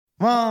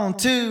1,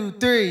 2,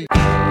 3.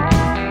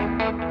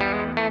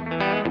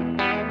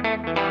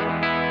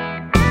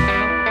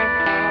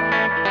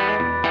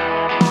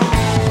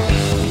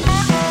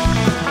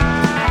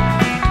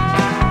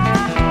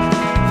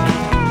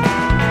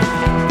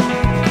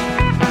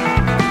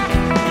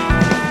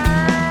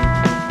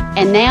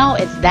 And now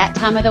it's that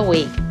time of the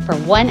week for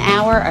 1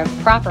 hour of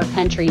proper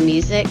country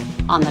music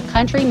on the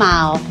Country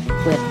Mile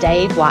with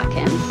Dave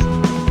Watkins.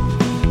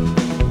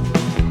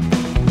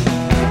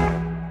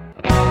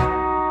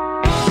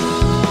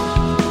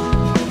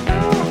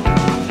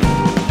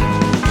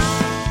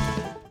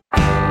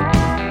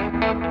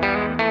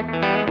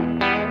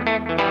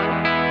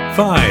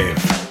 Five,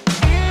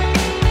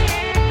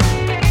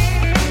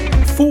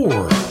 4, 3,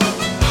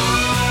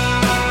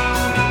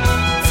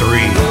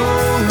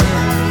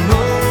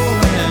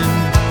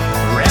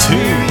 2,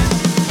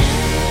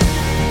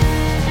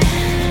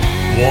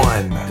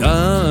 1.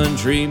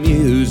 Country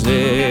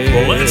music.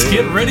 Well, let's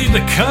get ready to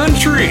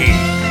country.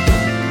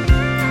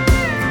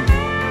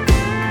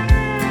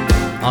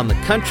 On the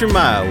Country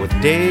Mile with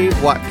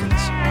Dave Watkins.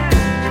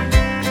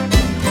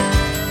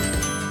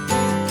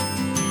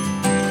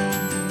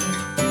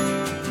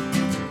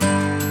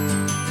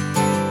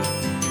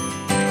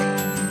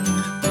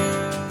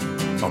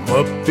 I'm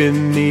up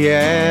in the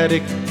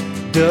attic,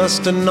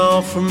 dusting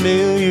off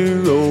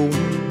familiar old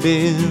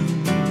bins.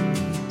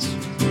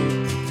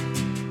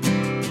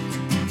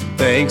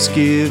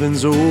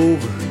 Thanksgiving's over,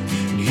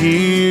 and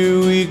here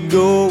we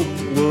go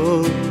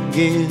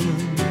again.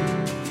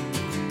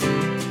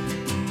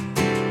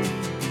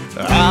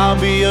 I'll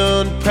be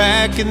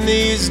unpacking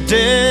these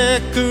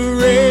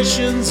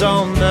decorations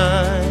all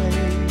night,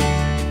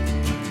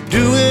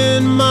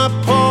 doing my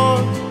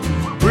part,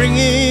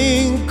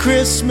 bringing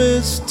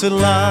Christmas to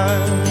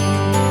life.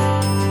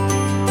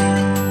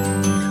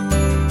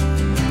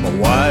 My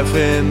wife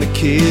and the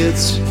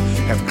kids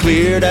have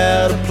cleared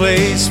out a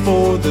place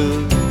for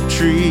the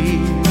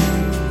tree.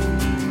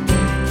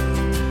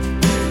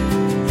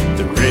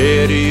 They're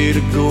ready to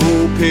go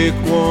pick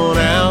one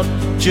out,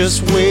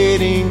 just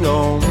waiting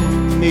on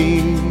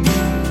me.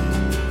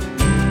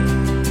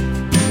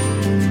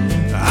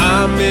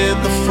 I'm in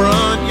the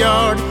front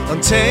yard,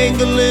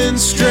 untangling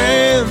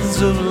strands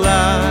of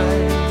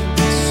lights.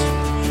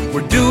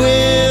 We're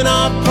doing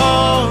our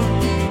part,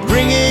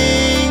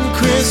 bringing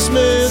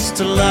Christmas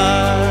to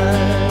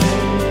life.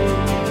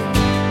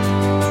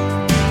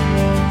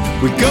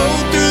 We go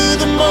through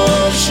the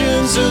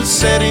motions of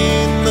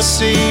setting the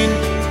scene,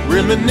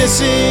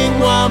 reminiscing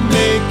while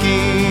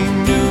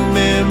making new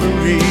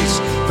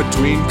memories,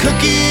 between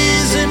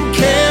cookies and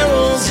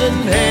carols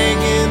and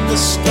hanging the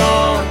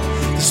star.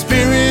 The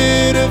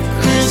spirit of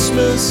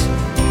Christmas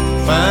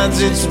finds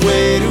its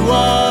way to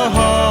our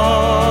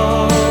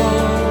hearts.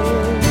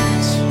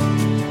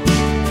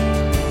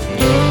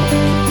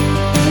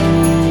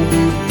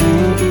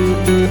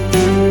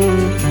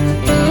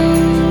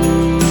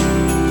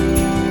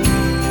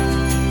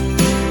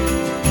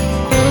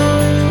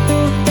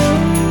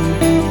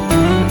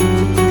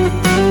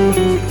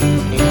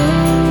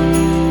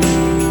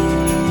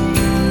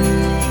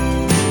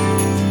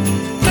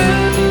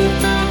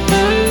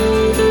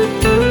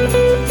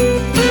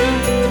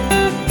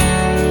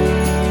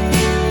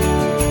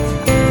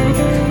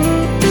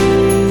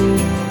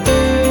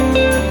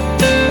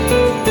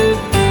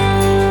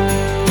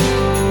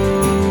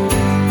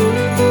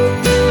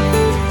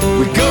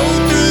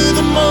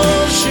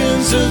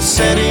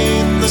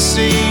 Setting the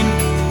scene,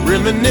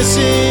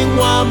 reminiscing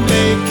while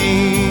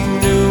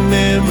making new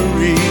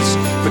memories,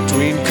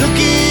 between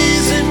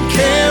cookies and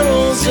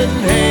carols and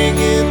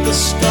hanging the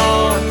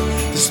star.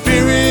 The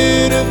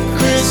spirit of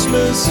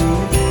Christmas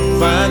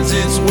finds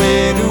its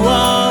way to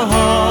our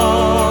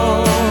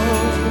hearts.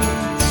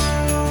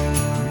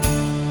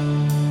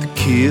 The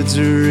kids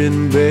are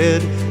in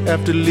bed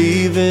after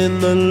leaving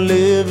the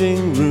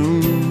living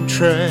room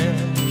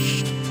trashed.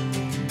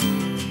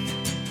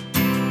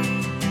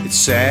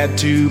 Sad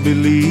to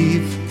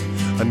believe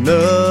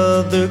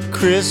another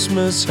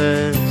Christmas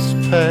has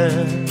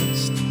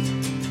passed.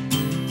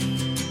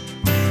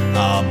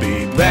 I'll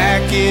be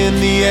back in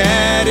the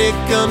attic,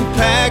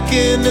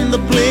 unpacking in the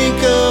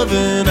blink of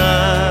an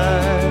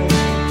eye,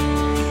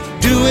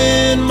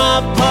 doing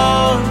my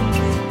part,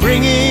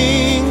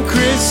 bringing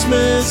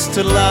Christmas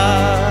to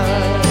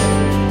life.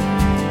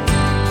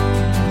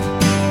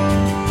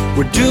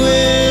 We're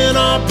doing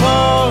our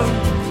part,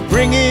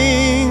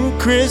 bringing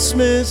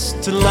Christmas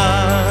to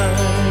life.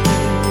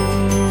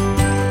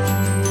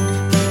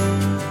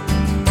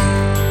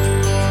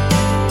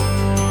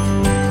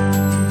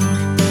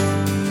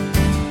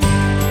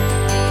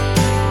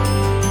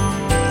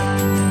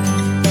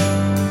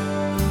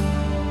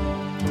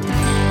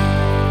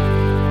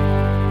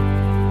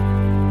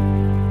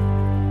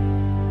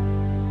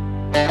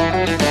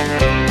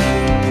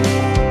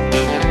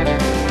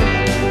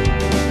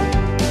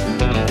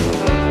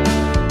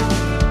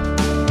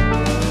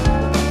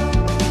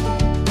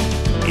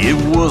 It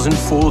wasn't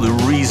for the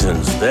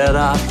reasons that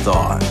I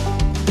thought,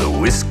 the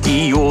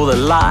whiskey or the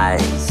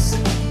lies.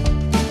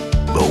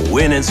 But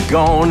when it's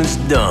gone, it's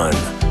done.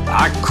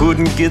 I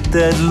couldn't get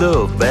that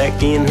love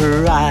back in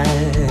her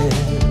eyes.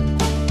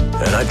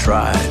 And I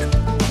tried,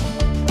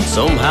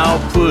 somehow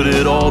put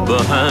it all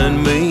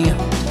behind me.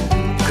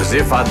 'Cause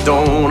if I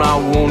don't, I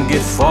won't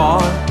get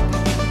far.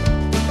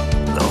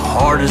 The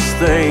hardest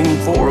thing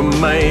for a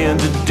man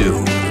to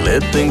do,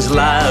 let things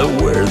lie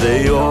where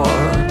they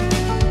are.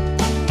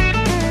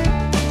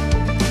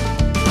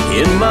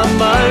 In my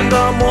mind,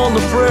 I'm on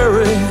the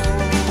prairie,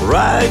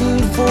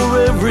 riding for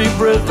every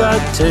breath I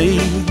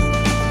take.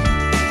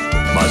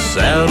 My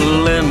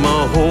saddle and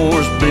my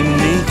horse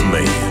beneath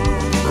me,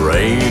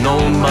 rain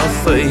on my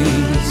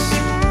face.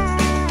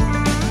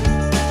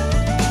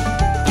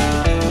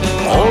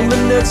 On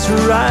the next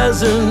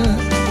horizon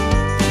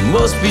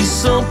must be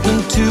something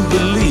to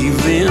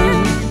believe in.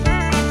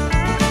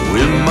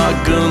 With my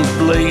guns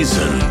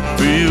blazing,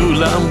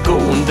 feel I'm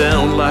going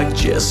down like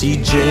Jesse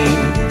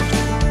James.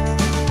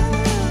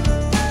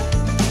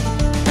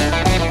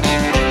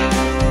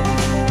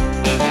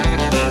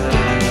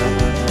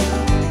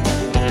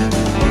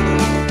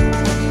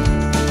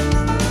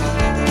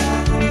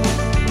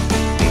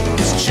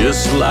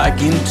 Just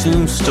like in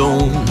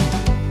Tombstone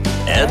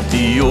at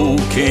the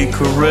OK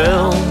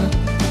Corral,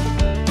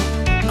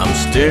 I'm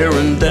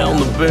staring down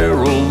the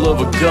barrel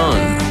of a gun,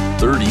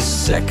 30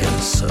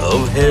 seconds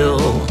of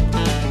hell.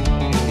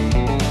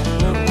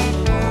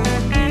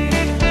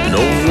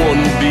 No one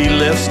will be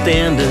left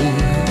standing,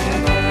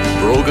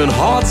 broken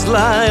hearts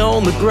lie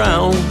on the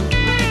ground.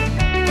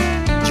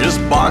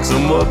 Just box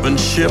them up and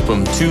ship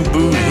them to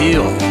Boot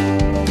Hill,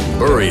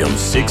 bury them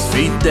 6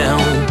 feet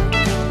down.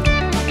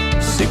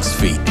 6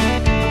 feet.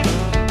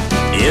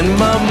 In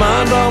my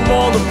mind, I'm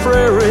on the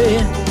prairie,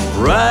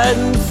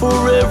 riding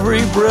for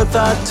every breath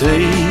I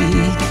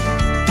take.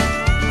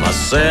 My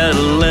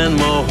saddle and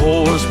my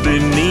horse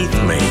beneath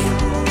me,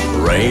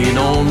 rain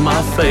on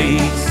my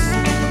face.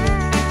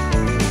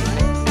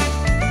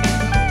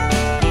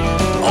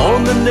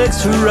 On the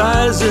next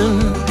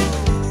horizon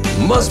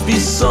must be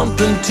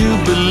something to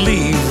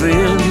believe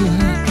in.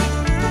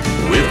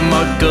 With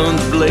my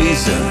guns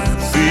blazing,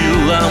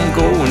 feel I'm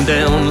going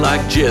down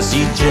like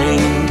Jesse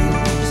James.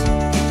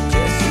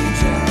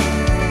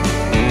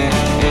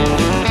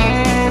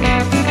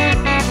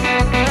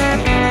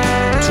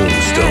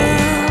 Tombstone,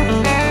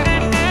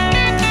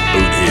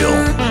 Boot Hill,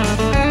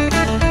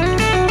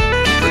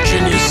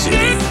 Virginia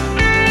City,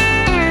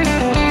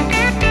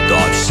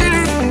 Dodge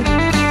City,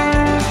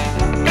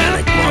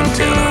 Bannock,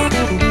 Montana.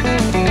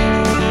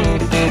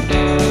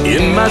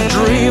 In my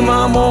dream,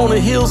 I'm on a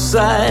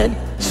hillside,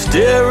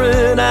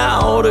 staring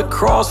out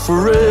across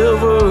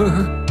forever.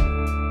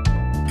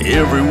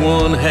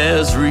 Everyone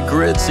has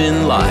regrets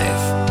in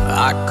life,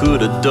 I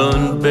could have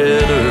done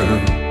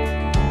better.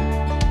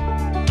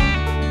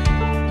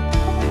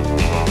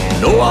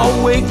 No,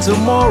 I'll wake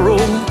tomorrow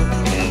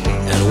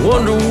and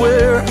wonder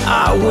where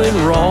I went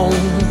wrong.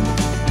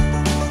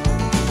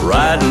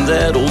 Riding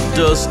that old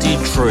dusty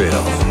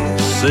trail,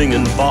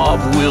 singing Bob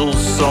Wills'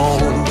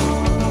 song.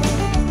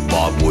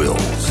 Bob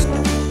Wills.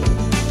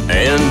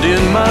 And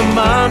in my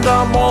mind,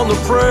 I'm on the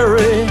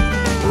prairie,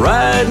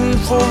 riding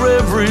for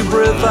every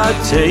breath I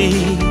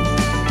take.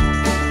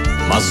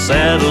 My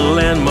saddle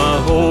and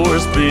my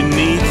horse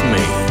beneath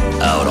me,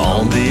 out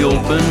on the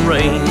open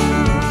range.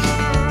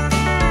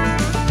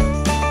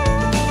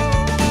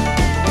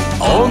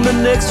 On the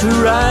next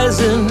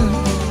horizon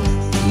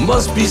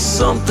must be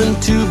something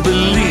to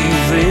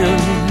believe in.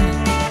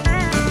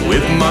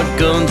 With my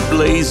guns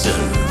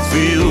blazing,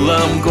 feel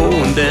I'm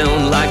going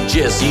down like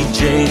Jesse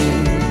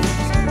James.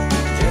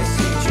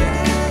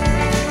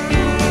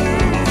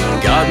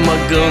 Got my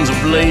guns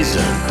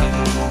blazing,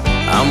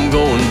 I'm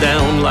going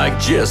down like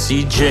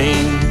Jesse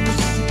James.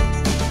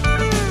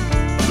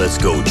 Let's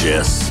go,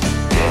 Jess.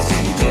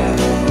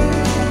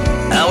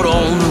 Out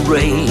on the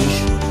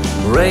range,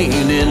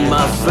 rain in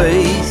my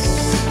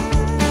face,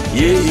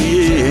 yeah,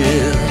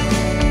 yeah.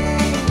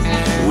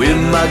 With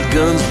my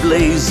guns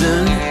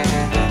blazing,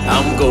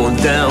 I'm going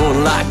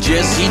down like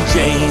Jesse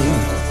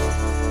James.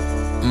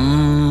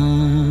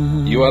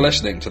 You are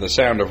listening to the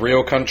sound of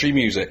real country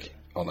music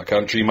on the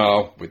Country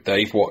Mile with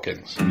Dave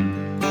Watkins.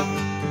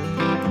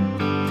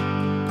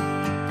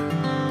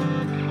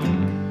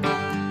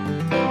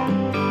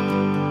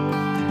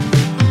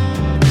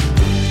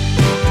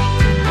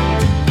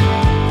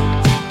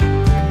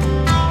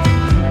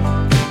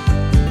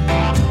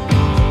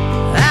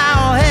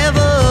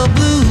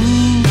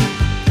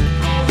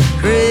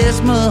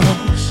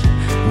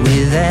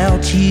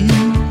 Without you,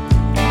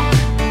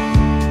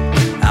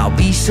 I'll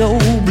be so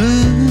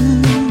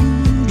blue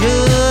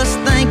just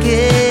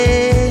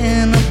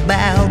thinking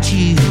about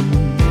you.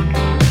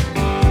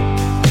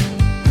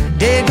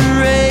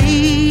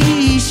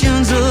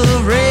 Decorations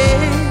of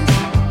red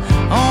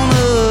on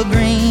a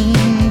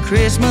green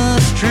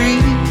Christmas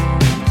tree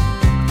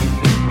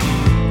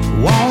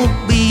won't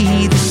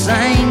be the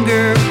same,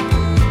 girl,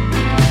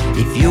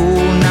 if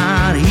you're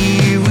not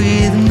here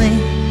with me.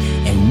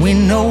 And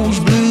when those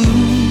blue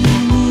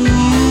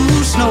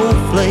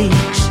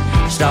snowflakes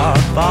start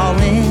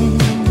falling,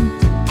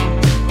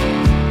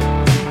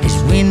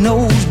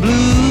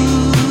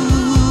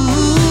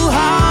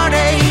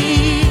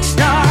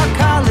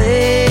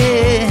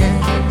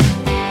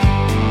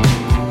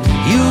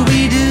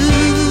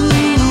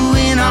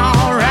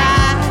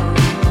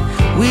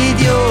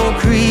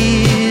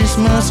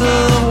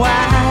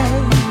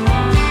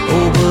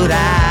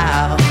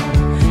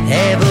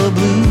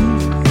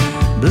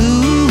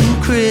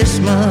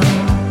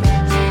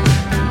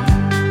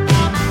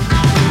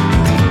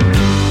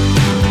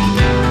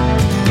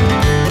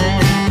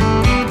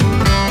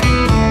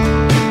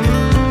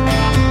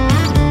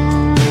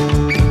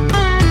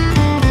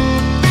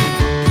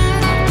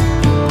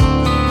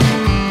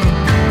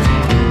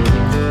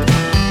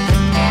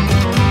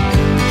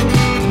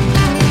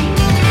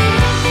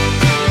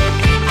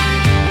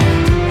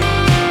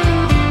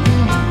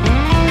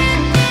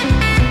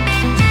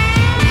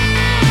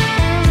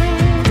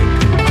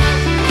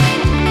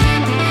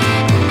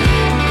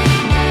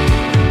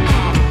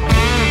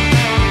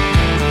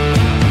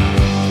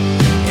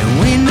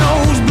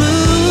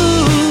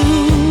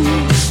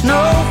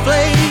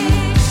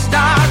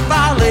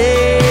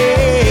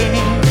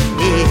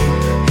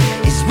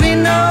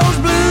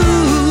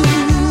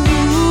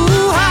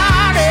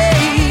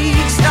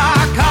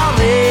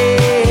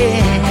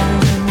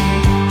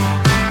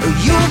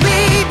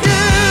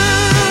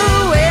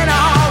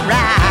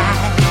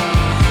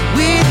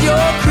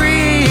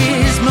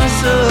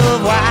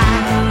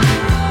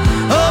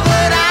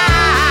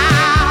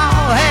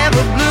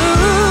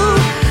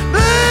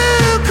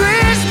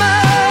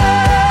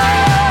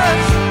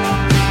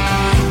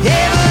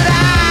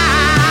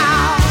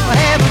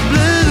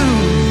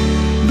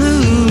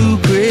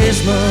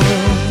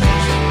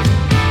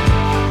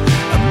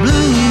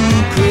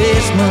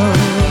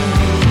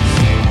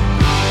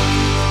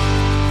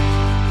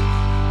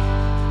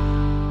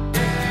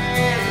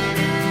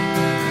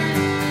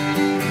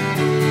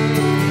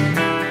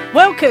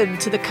 Welcome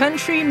to the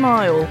Country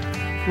Mile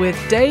with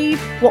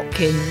Dave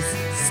Watkins.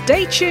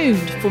 Stay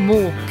tuned for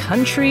more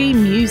country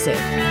music.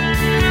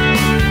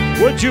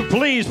 Would you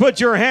please put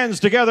your hands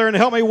together and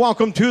help me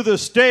welcome to the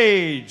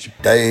stage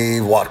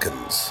Dave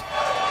Watkins.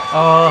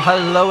 Oh,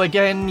 hello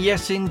again.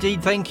 Yes,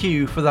 indeed. Thank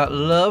you for that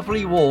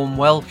lovely warm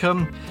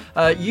welcome.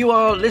 You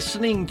are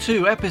listening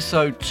to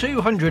episode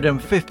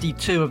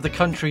 252 of the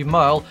Country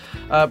Mile,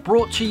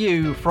 brought to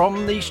you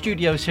from the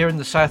studios here in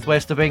the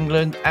southwest of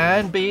England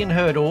and being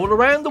heard all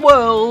around the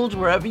world,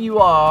 wherever you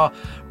are,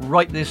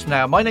 right this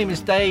now. My name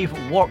is Dave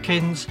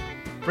Watkins,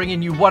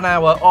 bringing you 1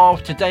 hour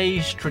of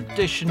today's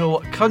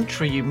traditional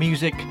country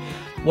music,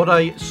 what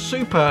I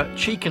super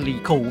cheekily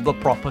call the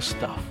proper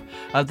stuff.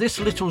 This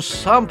little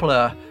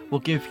sampler will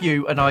give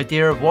you an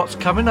idea of what's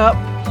coming up.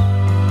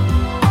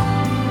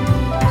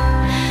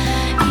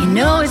 You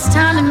know it's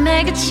time to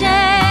make a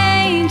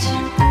change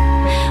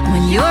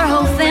when your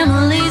whole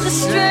family's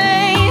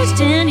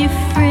estranged and your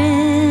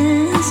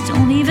friends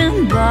don't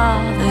even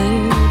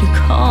bother to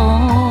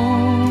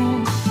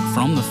call.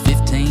 From the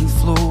 15th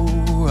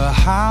floor of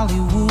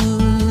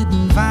Hollywood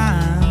and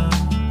Vine,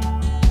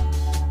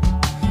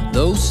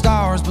 those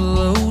stars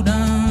below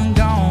done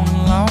gone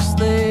and lost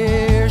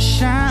their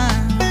shine.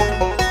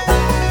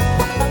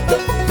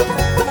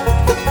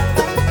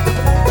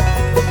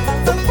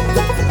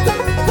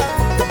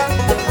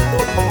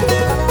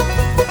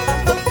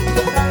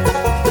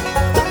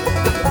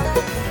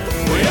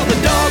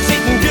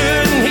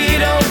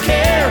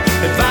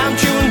 If I'm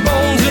chewing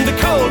bones in the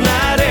cold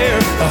night air,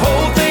 the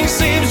whole thing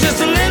seems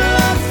just a little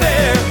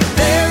unfair.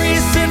 There he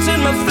sits in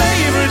my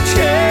favorite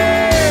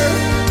chair.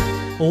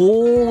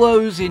 All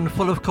those in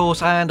full, of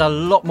course, and a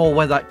lot more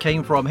where that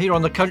came from here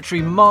on the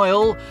Country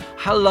Mile.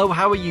 Hello,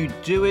 how are you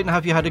doing?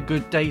 Have you had a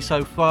good day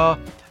so far?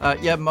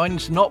 Yeah,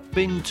 mine's not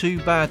been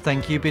too bad,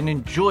 thank you. Been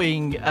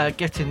enjoying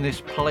getting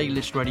this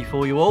playlist ready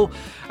for you all.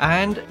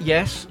 And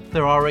yes,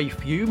 there are a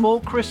few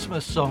more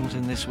Christmas songs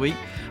in this week.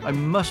 I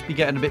must be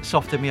getting a bit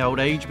soft in my old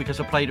age because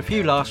I played a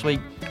few last week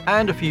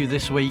and a few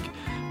this week.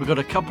 We've got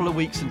a couple of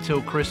weeks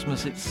until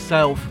Christmas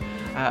itself,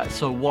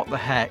 so what the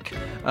heck.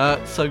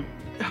 So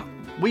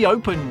we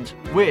opened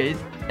with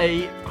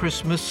a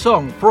Christmas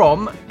song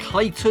from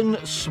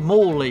Clayton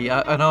Smalley,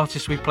 an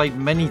artist we've played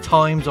many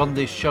times on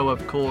this show,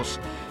 of course.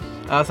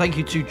 Thank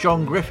you to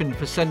John Griffin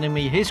for sending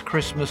me his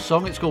Christmas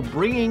song. It's called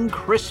Bringing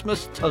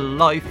Christmas to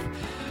Life,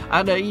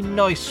 and a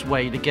nice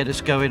way to get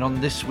us going on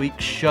this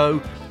week's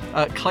show.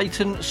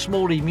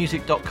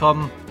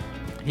 ClaytonSmalleyMusic.com.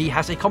 He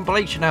has a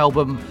compilation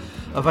album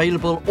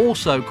available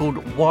also called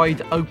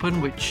Wide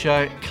Open, which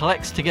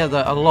collects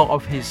together a lot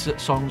of his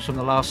songs from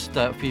the last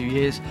few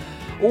years.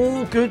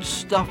 All good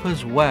stuff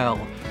as well.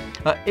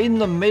 In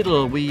the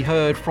middle, we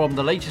heard from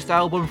the latest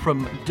album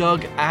from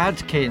Doug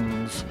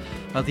Adkins.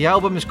 The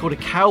album is called A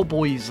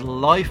Cowboy's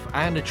Life,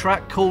 and a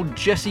track called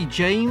Jesse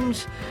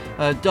James.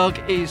 Doug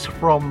is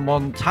from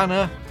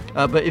Montana.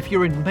 But if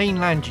you're in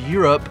mainland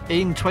Europe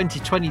in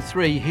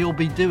 2023, he'll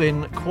be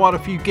doing quite a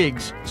few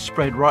gigs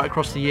spread right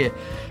across the year.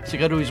 So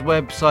go to his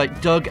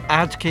website,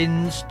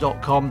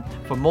 dougadkins.com,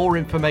 for more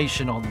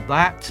information on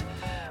that.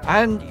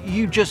 And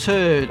you just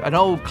heard an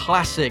old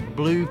classic,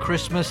 Blue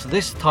Christmas,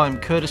 this time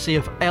courtesy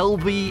of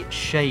L.V.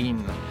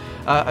 Shane.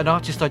 An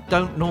artist I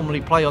don't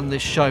normally play on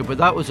this show, but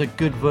that was a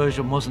good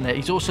version, wasn't it?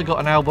 He's also got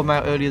an album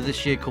out earlier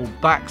this year called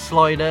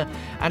Backslider,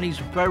 and he's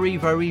very,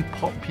 very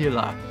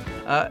popular.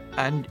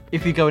 And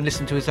if you go and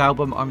listen to his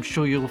album, I'm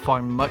sure you'll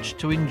find much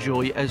to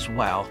enjoy as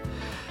well.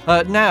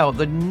 Now,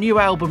 the new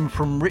album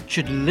from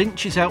Richard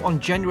Lynch is out on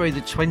January the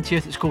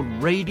 20th. It's called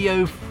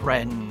Radio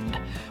Friend.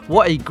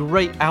 What a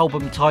great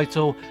album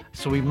title.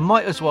 So we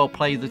might as well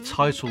play the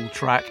title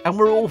track. And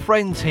we're all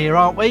friends here,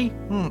 aren't we?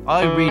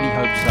 I really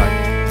hope so.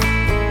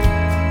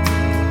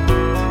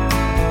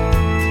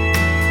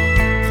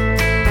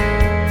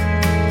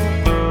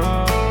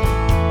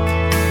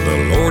 The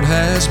Lord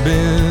has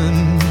been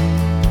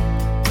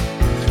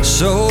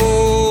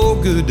so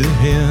good to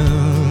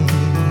him.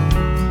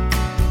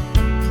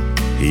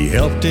 He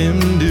helped him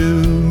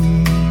do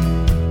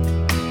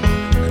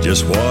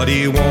just what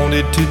he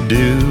wanted to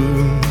do.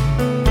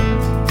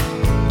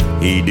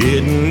 He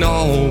didn't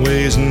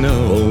always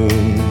know,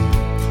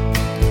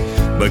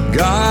 but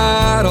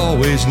God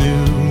always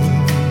knew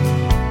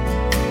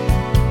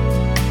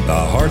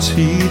the hearts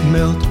he'd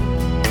melt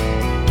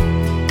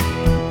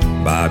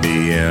by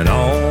being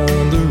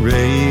on the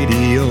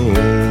radio.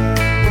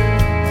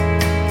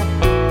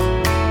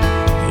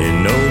 You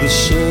know the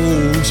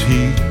souls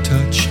he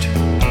touched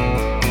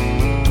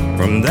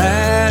from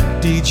that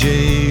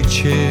DJ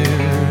chair.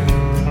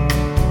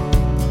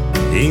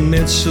 He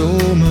meant so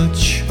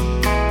much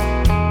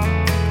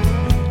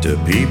to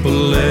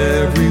people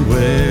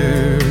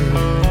everywhere.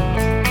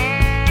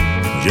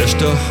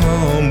 Just a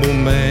humble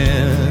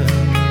man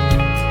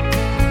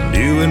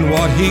doing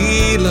what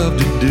he loved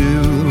to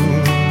do.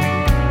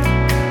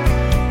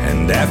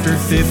 And after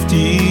 50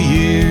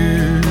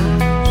 years,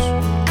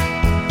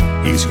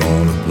 he's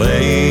gonna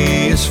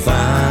play his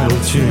final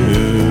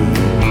tune.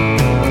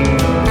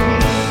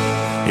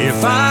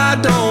 If I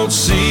don't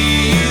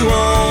see you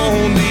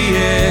on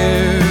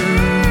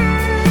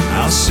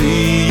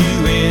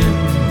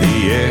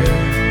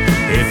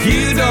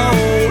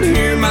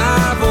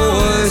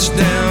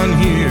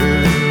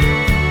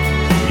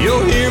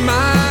hear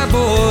my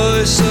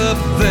voice up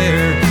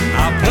there,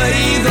 I'll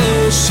play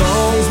those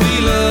songs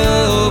we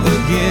love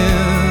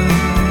again,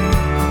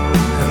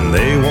 and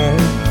they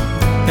won't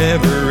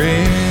ever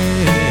end.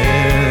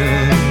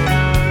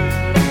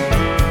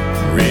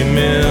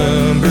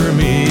 Remember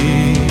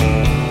me,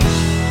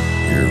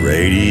 your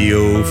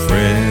radio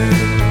friend.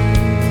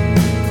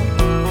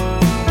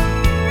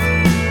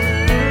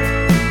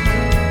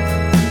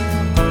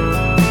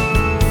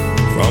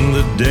 From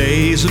the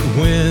days of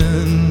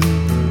when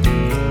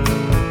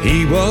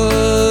he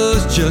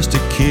was just a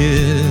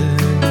kid,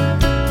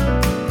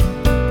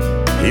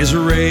 his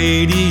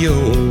radio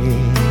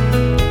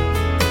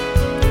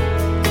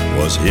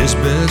was his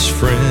best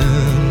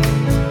friend.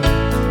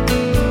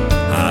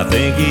 I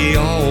think he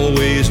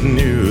always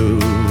knew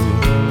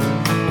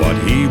what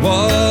he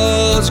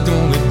was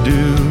gonna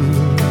do,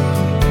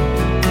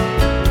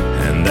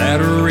 and that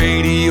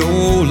radio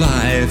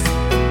life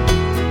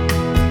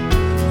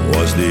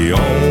was the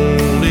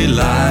only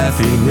life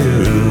he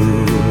knew.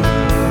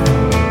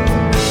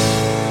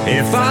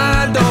 If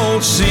I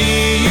don't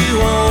see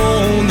you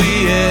on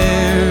the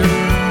air,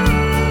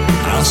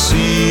 I'll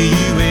see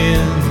you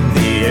in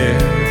the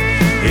air.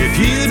 If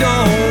you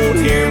don't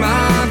hear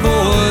my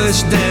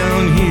voice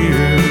down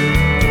here,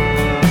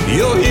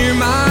 you'll hear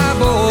my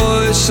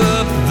voice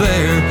up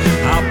there.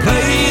 I'll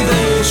play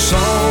those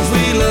songs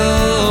we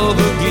love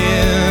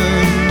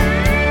again,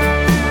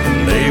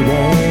 and they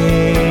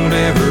won't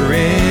ever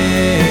end.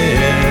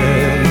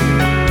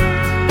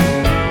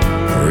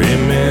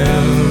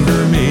 Remember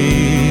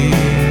me,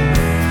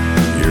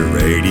 your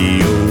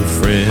radio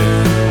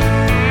friend.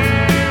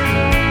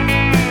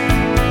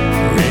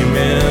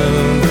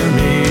 Remember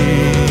me,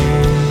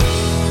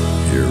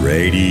 your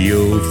radio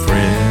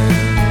friend.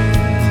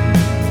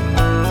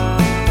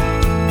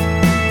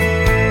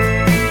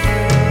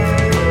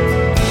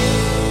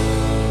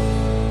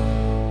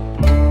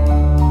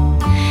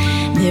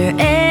 There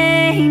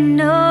ain't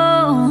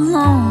no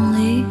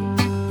lonely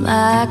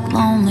like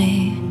lonely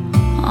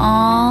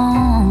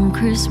on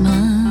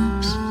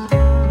Christmas.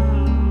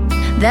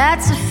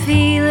 That's a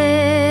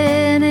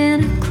feeling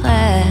in a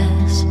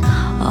class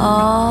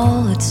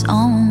all its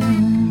own.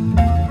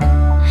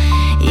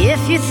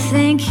 If you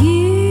think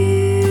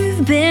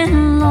you've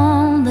been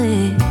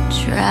lonely,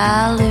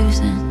 try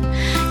losing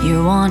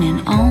your one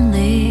and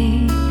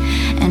only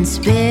and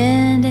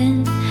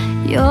spending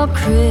your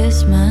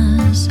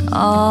Christmas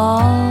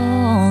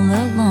all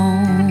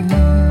alone.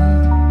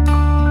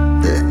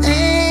 There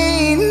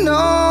ain't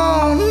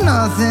no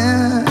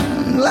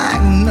nothing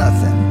like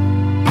nothing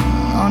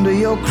under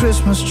your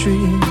Christmas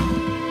tree,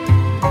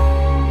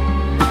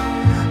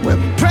 where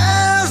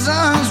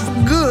presents for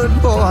good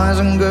boys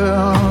and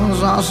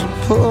girls are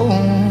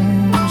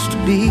supposed to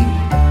be.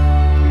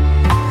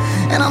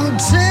 And I'm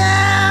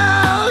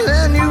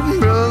telling you,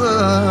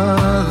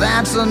 brother,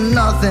 that's a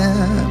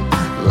nothing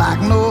like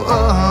no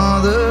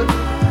other.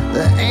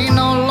 There ain't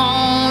no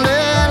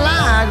lonely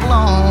like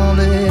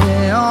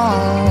lonely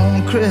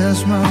on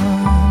Christmas.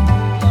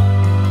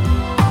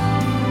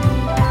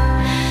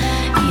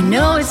 You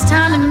know it's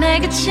time to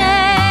make a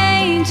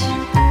change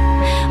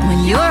when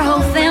your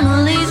whole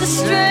family's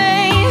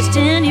estranged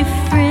and your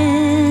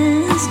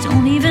friends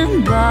don't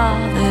even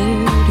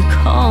bother to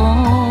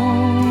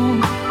call.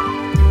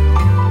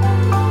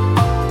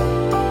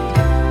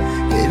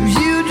 If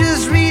you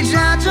just reach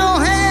out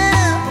your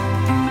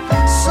hand,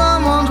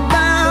 someone's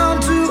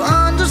bound to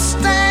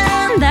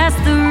understand. That's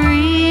the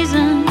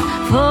reason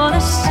for the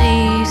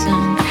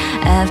season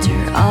after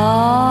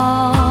all.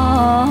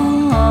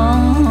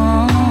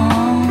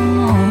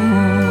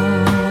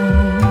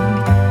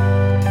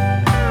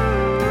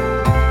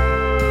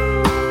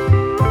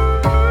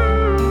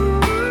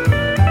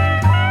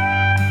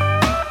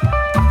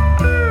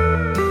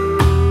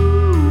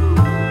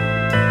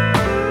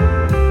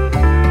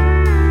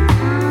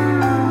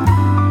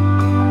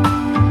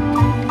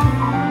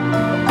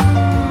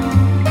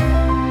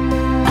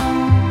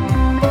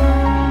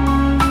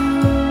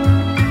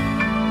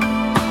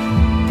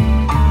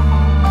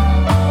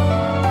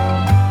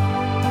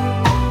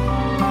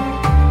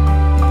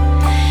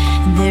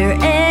 There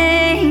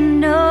ain't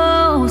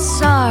no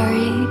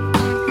sorry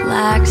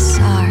like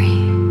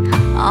sorry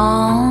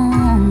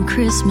on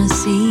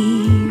Christmas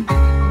Eve.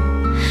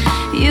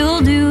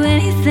 You'll do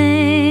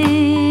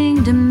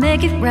anything to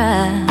make it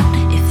right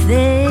if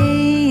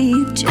they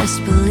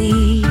just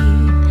believe.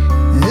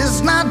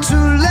 It's not too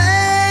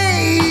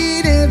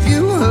late if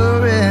you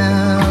hurry.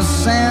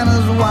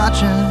 Santa's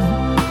watching,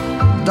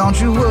 don't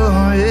you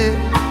worry,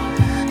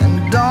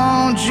 and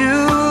don't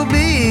you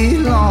be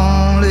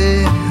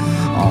lonely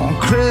on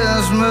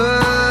Christmas.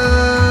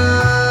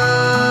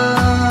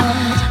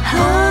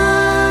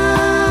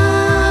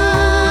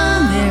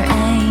 There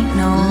ain't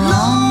no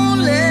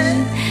lonely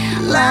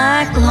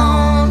like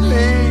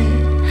lonely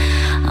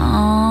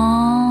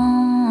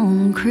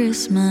on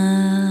Christmas.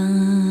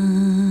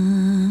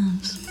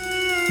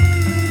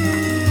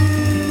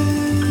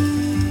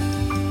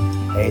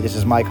 Hey, this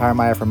is Mike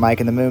Harmeyer from Mike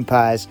and the Moon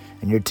Pies,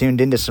 and you're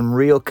tuned into some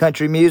real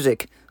country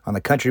music on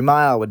the Country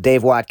Mile with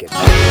Dave Watkins.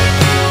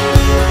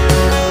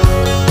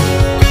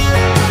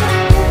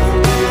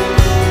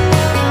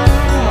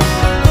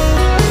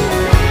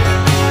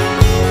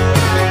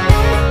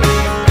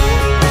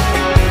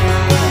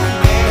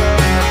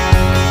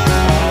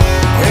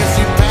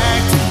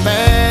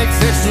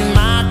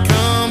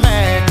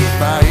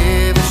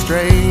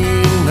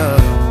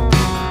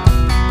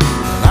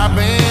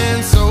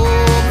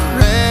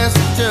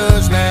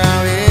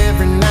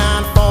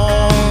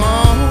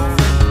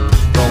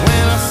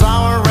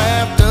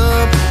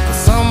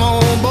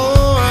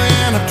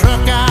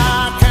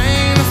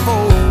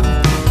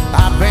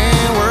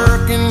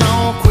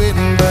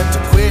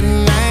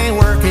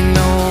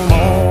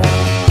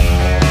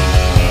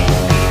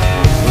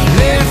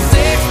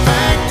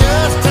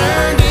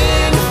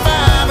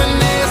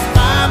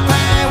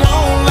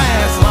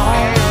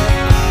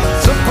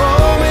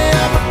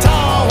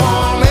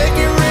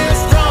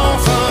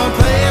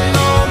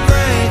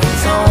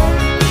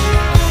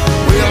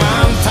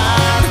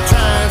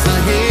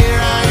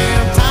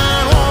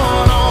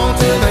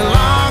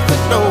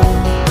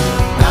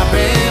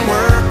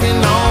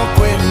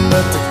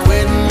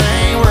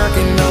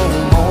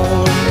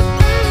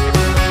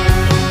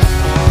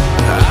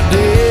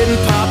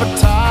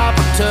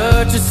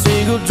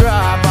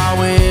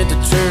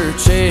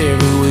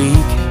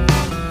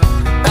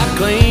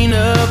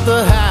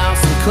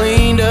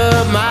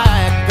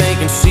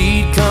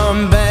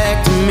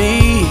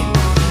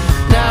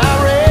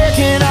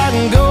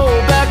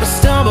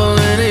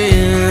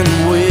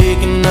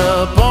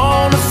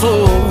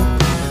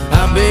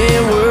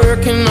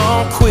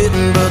 on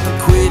quitting, but the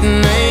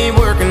quitting ain't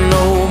working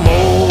no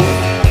more.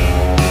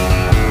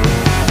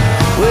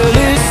 Well,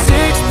 this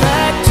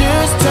six-pack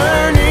just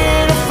turned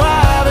into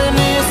five, and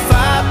this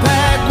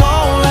five-pack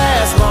won't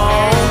last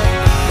long.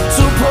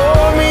 So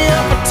pour me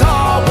up a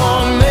tall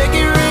one, make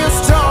it real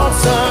strong,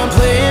 son,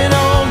 playing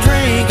on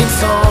drinking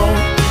song.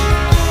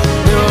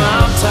 No,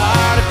 I'm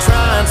tired of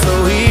trying, so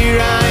here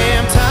I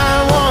am,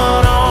 tying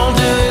one on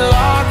till they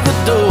lock the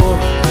door.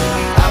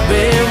 I've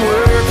been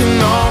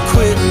working on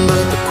quitting,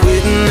 but the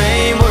quitting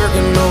ain't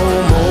working no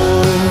more.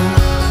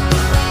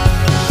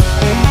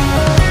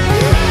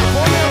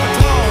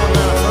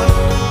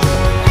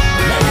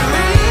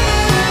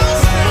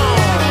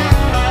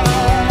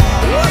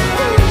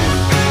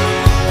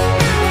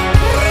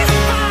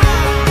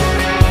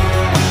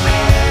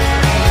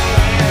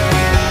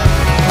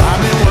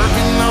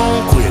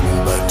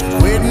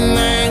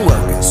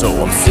 So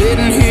I'm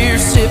sitting here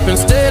sipping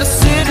instead of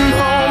sitting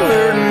home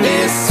hurting.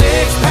 This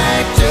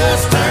six-pack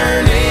just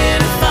turned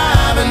into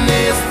five, and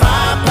this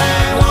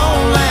five-pack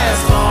won't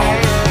last long.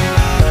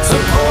 So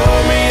pour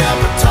me up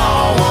a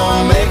tall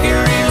one, make it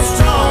real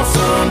strong,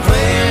 son,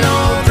 playing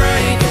old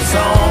drinking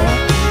song.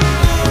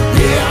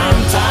 Yeah,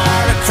 I'm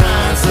tired of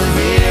trying, so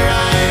here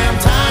I am,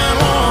 tying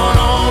one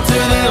on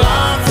till they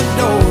lock the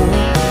door.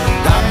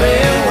 I've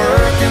been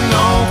working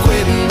on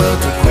quitting,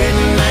 but the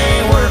quitting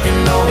ain't working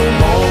no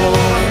more.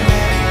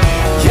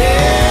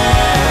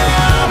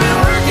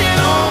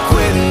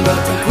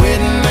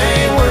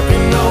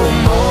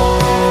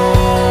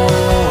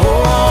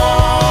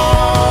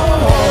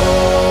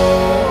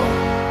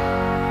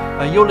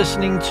 You're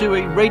listening to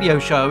a radio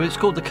show. It's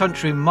called The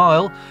Country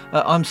Mile.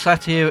 I'm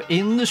sat here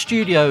in the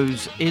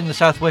studios in the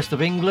southwest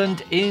of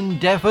England, in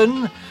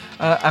Devon,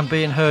 and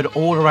being heard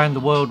all around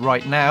the world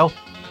right now.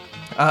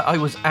 I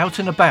was out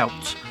and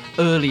about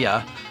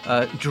earlier,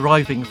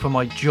 driving for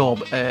my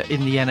job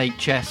in the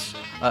NHS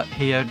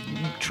here,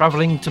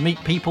 travelling to meet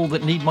people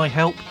that need my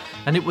help,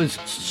 and it was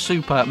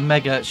super,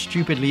 mega,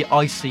 stupidly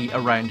icy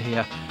around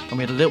here. And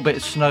we had a little bit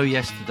of snow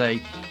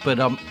yesterday, but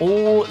I'm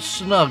all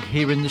snug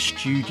here in the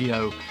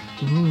studio.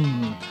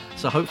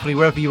 So hopefully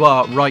wherever you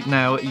are right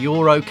now,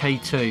 you're okay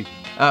too.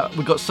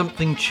 We've got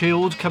something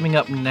chilled coming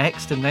up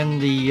next, and then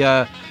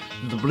the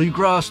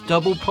bluegrass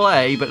double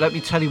play. But let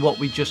me tell you what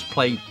we just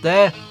played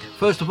there.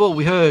 First of all,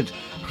 we heard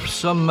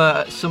some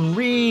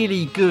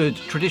really good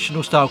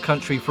traditional style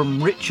country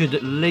from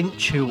Richard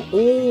Lynch, who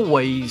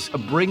always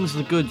brings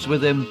the goods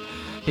with him.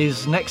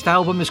 His next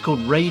album is called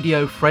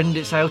Radio Friend.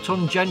 It's out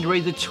on January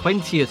the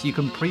 20th. You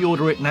can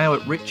pre-order it now at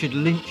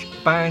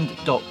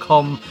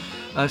richardlynchband.com.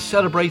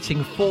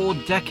 Celebrating 4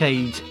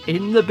 decades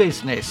in the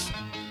business.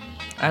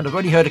 And I've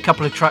only heard a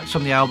couple of tracks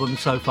from the album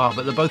so far,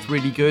 but they're both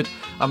really good.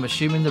 I'm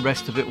assuming the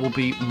rest of it will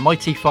be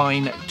mighty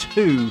fine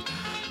too.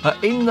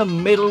 In the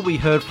middle, we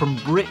heard from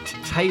Britt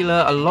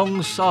Taylor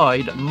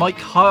alongside Mike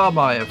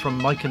Harmeyer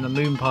from Mike and the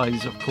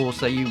Moonpies. Of course,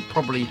 there you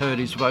probably heard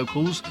his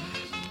vocals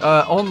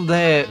on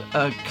their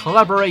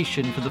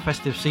collaboration for the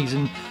festive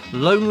season,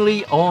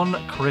 Lonely on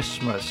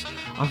Christmas.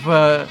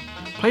 I've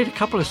played a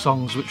couple of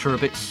songs which are a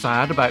bit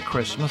sad about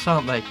Christmas,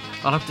 aren't they?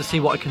 I'll have to see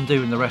what I can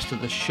do in the rest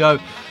of the show.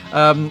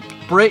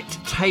 Britt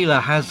Taylor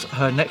has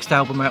her next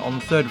album out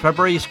on 3rd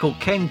February. It's called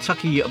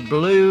Kentucky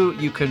Blue.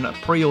 You can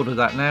pre-order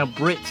that now,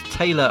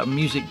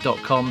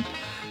 BrittTaylormusic.com.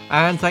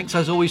 And thanks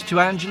as always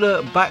to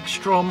Angela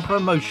Backstrom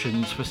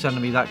Promotions for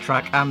sending me that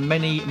track, and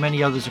many,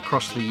 many others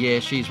across the year.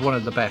 She's one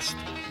of the best.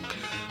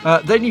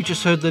 Then you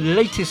just heard the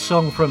latest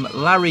song from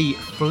Larry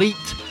Fleet.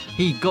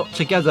 He got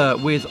together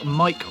with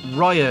Mike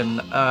Ryan,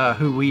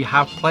 who we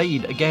have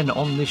played again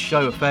on this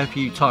show a fair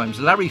few times.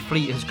 Larry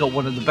Fleet has got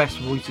one of the best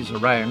voices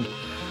around.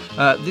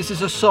 This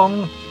is a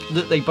song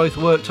that they both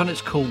worked on.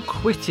 It's called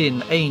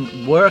Quittin'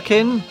 Ain't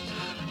Workin'.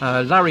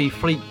 Larry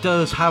Fleet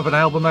does have an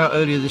album out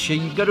earlier this year.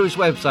 You can go to his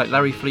website,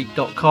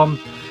 larryfleet.com,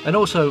 and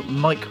also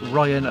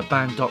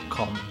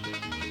MikeRyanBand.com.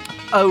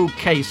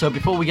 Okay, so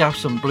before we have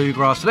some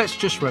bluegrass, let's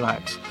just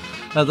relax.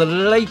 The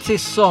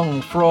latest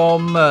song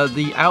from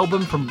the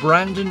album from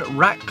Brandon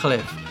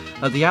Ratcliffe.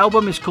 The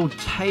album is called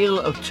Tale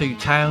of Two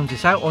Towns.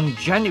 It's out on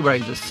January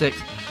the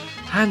 6th.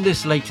 And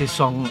this latest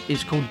song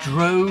is called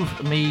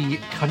Drove Me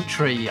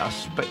Country. I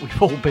suspect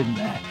we've all been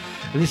there.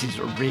 And this is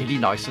really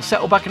nice. So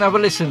settle back and have a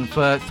listen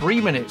for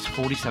 3 minutes,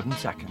 47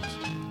 seconds.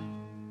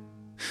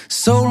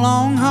 So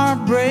long,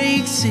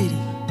 Heartbreak City.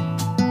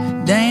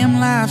 Damn,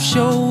 life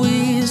sure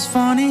is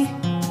funny.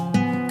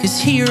 'Cause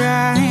here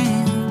I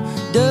am,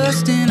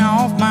 dusting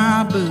off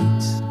my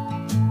boots.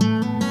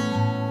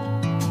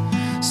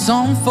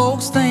 Some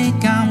folks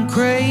think I'm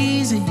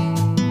crazy,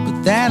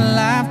 but that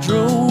life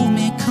drove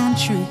me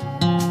country.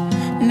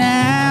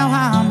 Now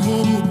I'm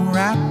headed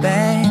right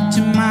back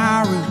to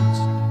my roots.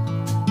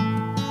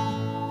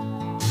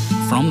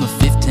 From the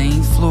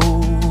 15th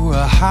floor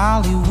of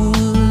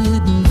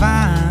Hollywood and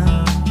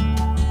Vine,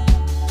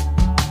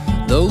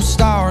 those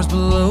stars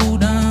below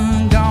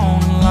done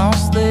gone and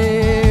lost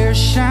their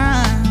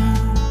shine.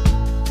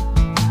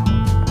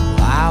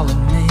 I'll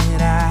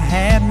admit I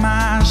had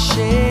my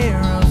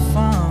share of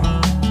fun,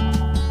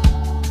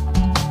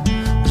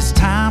 but it's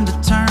time to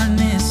turn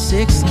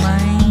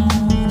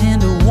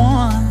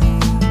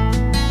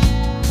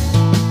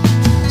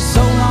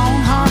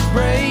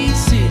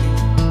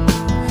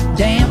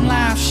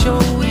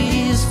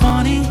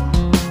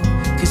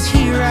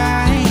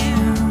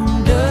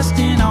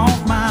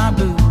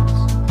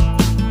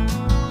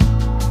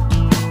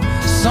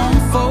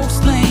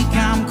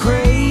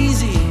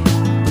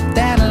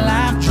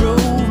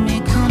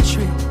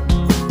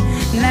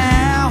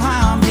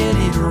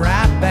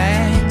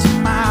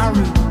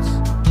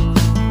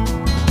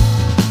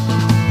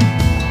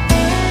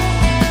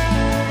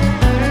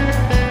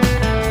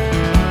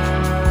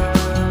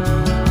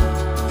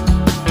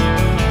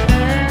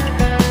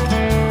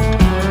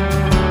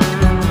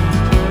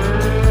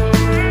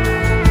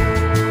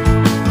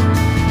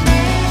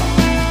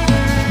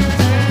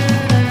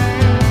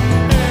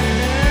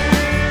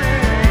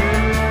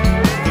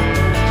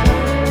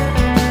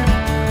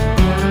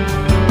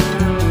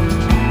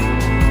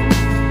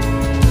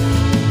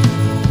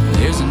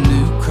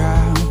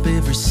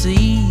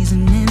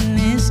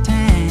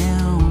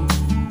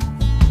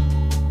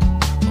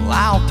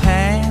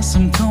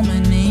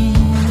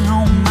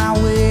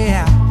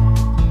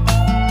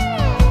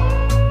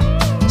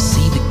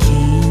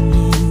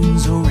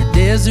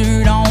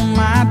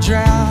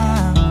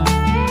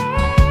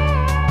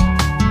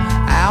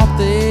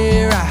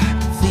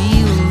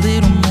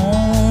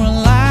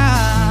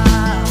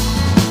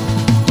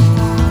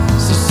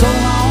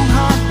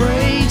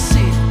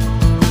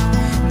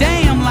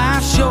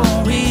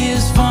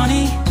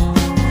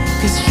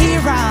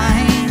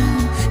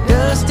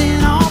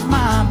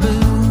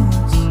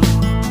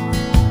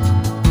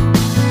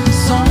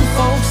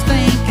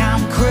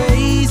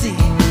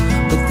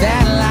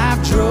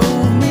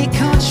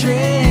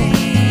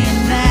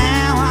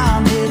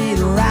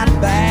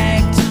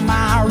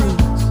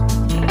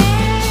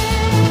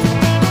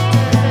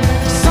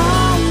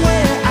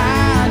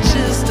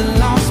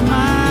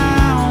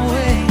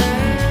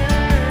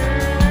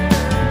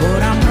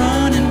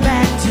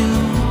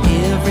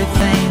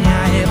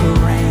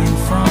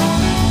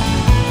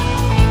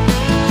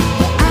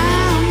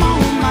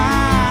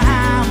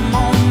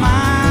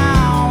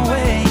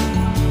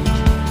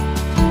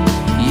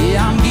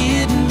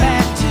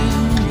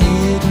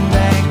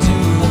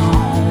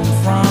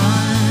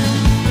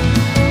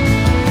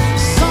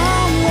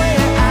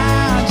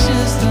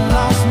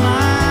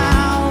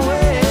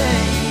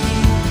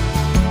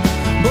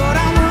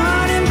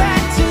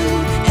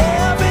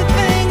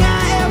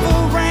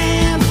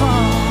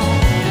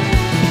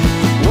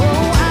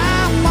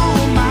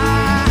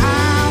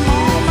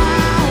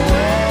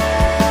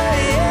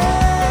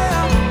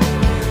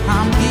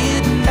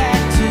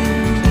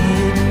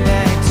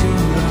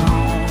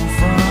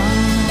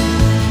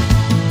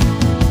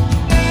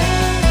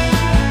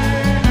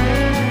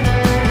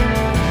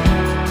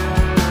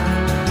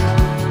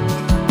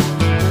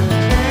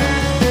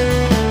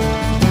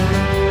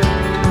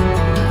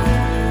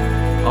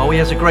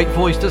has a great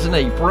voice, doesn't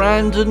he?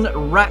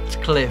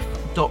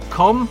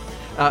 BrandonRatcliffe.com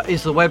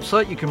is the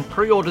website. You can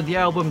pre-order the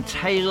album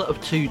Tale of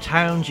Two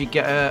Towns. You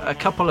get a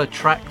couple of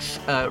tracks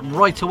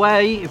right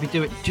away if you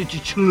do it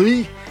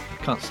digitally.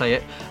 Can't say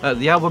it.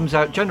 The album's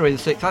out January the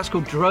 6th. That's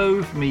called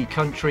Drove Me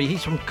Country.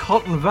 He's from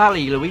Cotton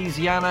Valley,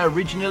 Louisiana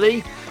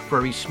originally.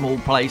 Very small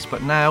place,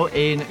 but now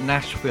in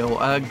Nashville.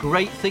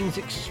 Great things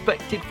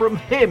expected from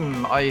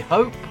him, I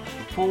hope,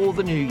 for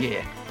the new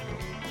year.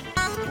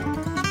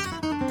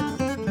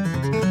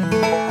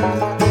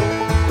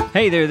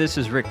 Hey there, this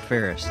is Rick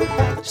Ferris.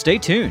 Stay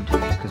tuned,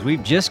 because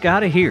we've just got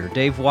to hear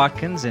Dave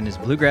Watkins and his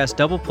Bluegrass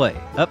Double Play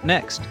up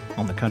next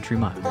on the Country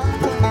Mile.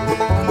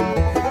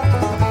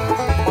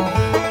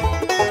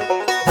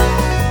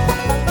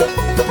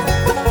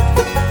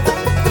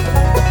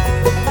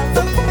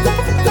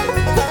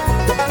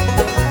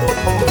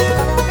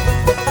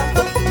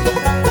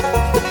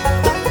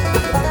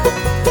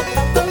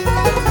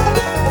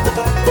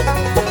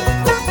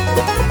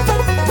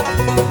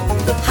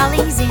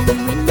 Holly's in the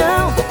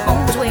window,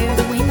 homes where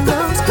the wind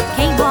blows.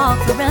 Can't walk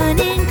for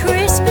running,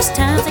 Christmas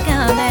time's a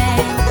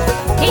coming.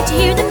 Can't you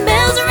hear the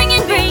bells are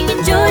ringing,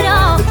 bringing joy to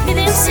all? Hear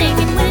them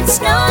singing when it's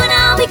snowing,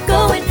 I'll be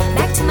going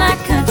back to my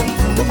country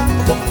home.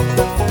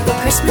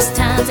 Christmas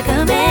time's a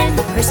coming,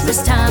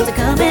 Christmas time's a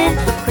coming,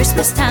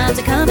 Christmas time's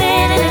a coming,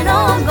 and I know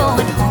I'm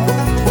going home.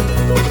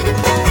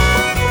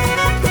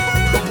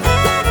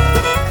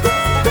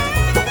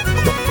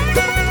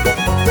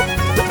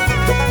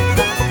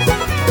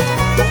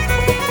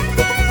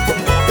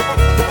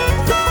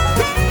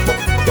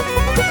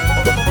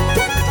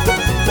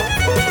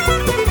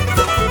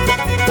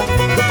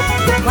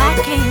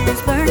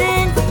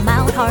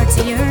 Hearts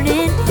are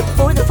yearning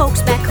for the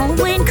folks back home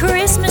when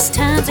Christmas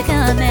time's a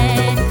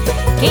coming.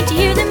 Can't you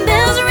hear them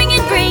bells are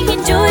ringing,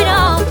 bringing joy to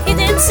all? Hear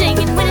them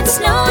singing when it's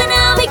snowing,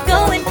 I'll be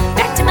going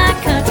back to my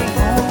country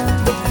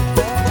home.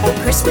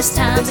 Christmas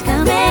time's a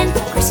coming,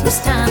 Christmas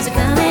time's a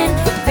coming,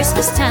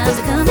 Christmas time's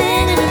a coming,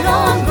 and I know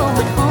I'm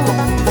going home.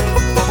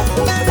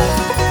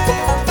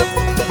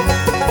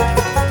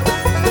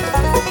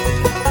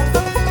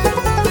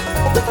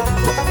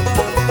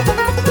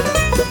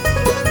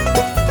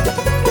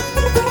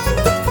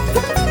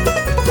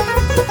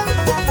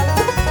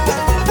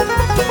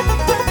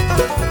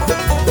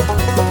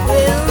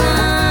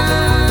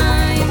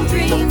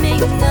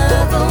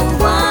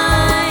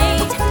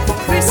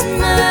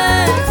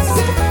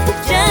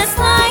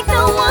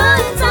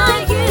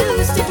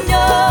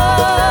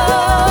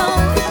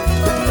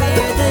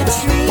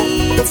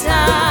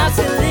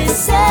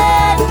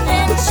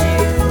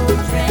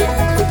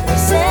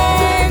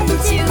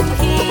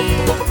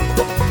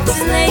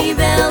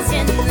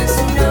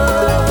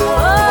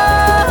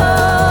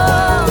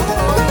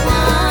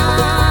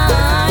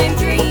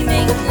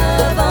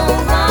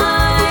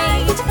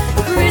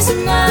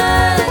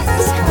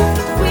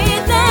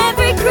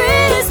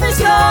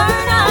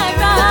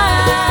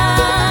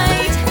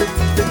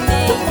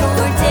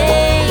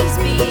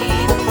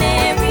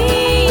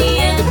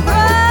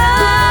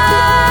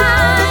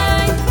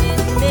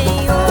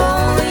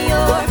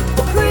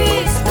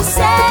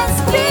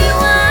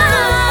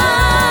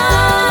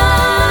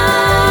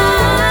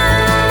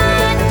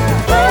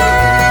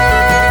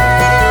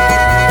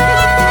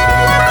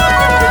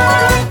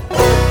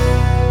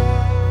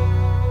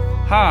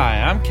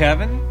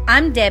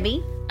 I'm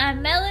Debbie.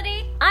 I'm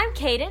Melody. I'm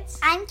Cadence.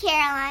 I'm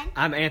Caroline.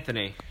 I'm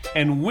Anthony.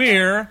 And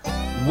we're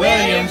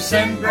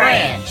Williamson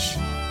Branch.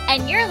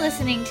 And you're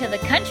listening to the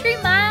Country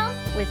Mile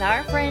with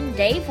our friend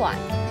Dave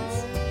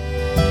Watkins.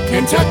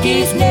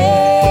 Kentucky's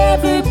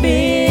never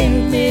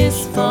been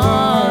this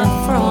far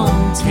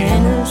from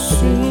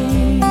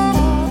Tennessee.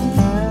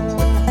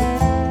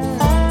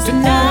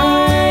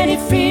 Tonight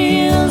it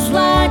feels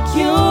like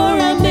you're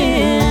a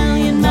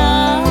million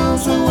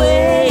miles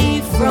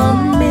away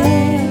from me.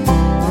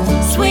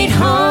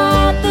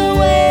 Sweetheart, the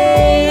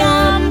way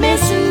I'm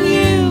missing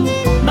you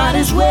might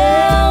as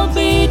well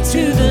be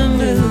to the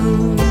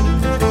moon.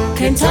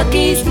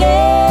 Kentucky's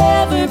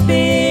never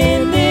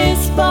been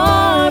this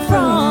far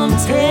from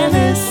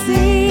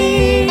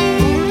Tennessee.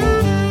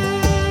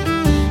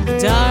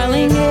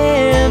 Darling,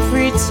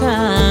 every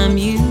time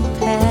you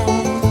pass,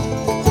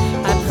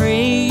 I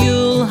pray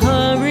you'll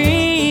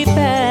hurry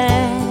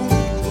back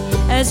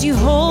as you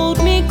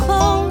hold me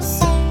close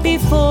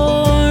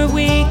before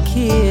we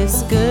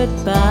kiss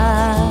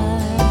goodbye.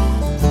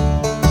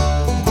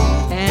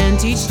 And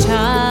each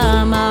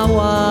time I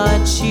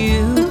watch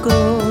you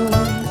go,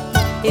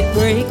 it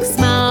breaks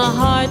my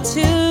heart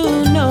to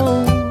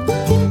know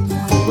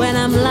when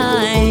I'm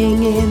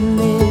lying in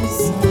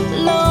this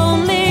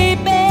lonely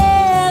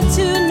bed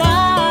tonight.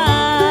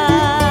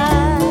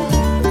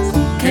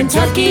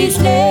 Kentucky's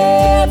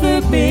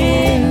never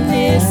been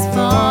this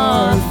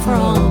far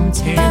from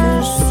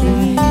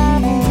Tennessee.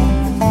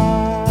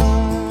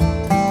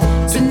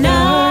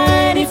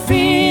 Tonight it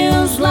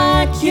feels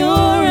like you're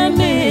a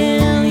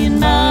million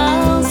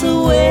miles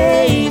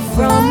away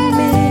from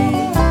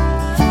me.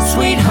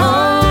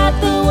 Sweetheart,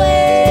 the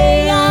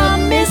way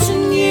I'm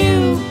missing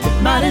you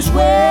might as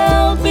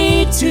well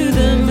be to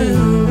the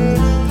moon.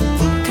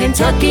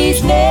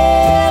 Kentucky's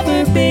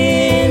never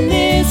been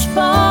this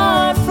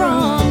far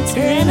from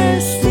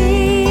Tennessee.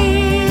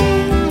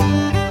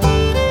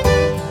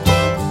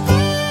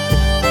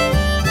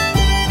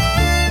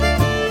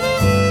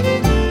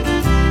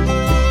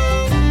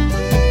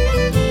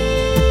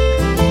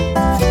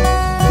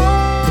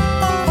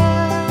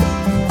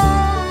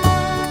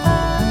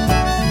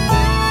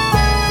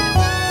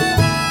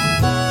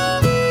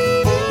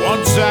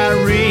 Once I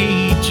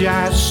reach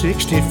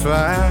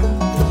I-65,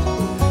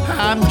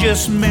 I'm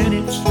just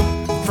minutes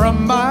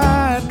from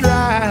my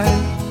drive,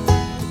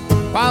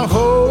 while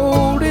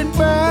holding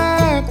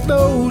back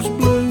those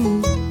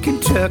blue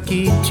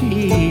Kentucky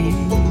tears.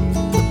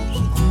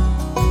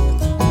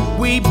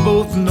 We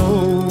both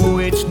know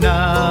it's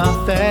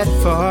not that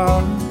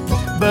far,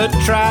 but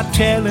try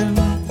telling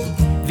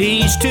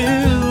these two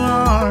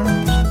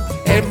arms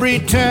every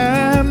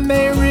time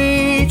they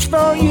reach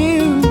for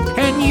you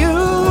and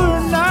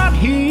you're not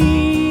here.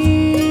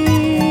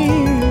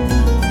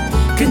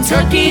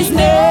 Kentucky's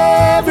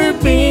never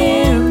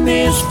been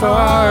this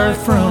far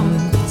from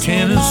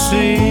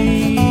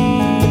Tennessee.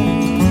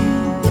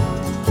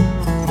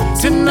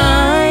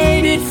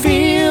 Tonight it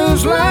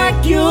feels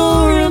like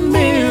you're a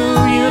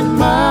million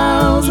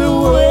miles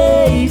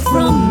away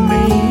from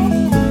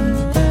me.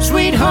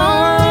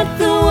 Sweetheart,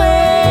 the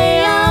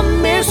way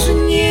I'm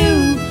missing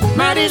you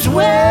might as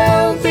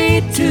well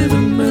be to the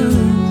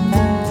moon.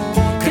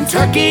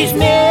 Kentucky's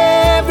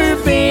never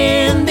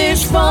been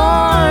this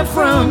far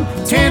from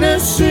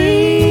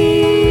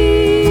Tennessee.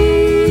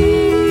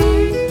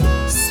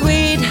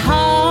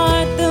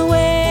 Sweetheart, the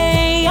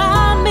way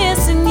I'm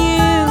missing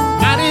you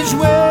might as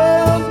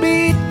well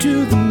be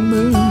to the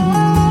moon.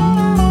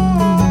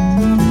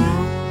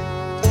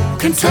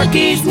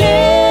 Kentucky's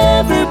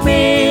never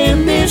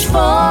been this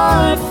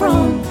far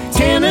from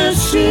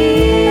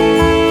Tennessee.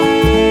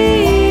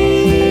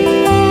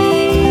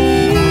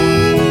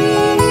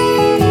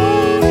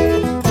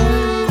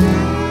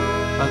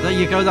 There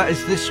you go, that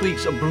is this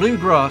week's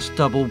Bluegrass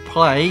Double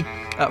Play.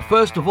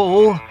 First of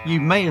all, you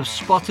may have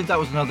spotted that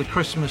was another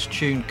Christmas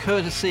tune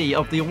courtesy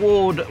of the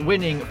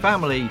award-winning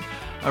family,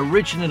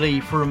 originally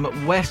from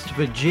West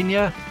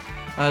Virginia.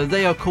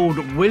 They are called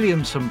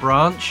Williamson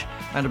Branch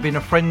and have been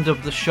a friend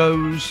of the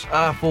show's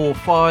for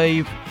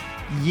 5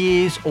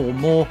 years or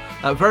more.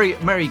 Very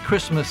Merry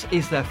Christmas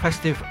is their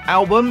festive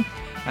album,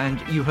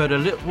 and you heard a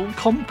little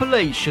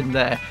compilation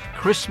there.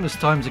 Christmas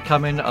times are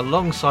coming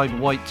alongside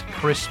White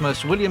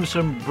Christmas.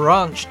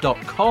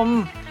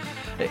 WilliamsonBranch.com.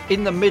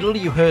 In the middle,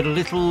 you heard a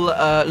little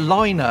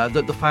liner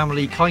that the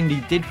family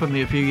kindly did for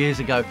me a few years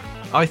ago.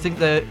 I think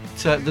that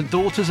the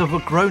daughters have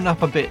grown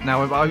up a bit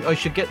now. I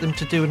should get them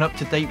to do an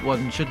up-to-date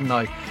one, shouldn't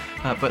I?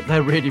 But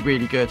they're really,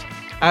 really good.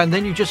 And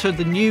then you just heard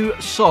the new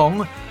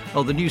song,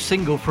 or the new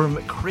single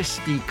from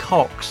Christy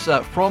Cox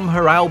from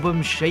her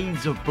album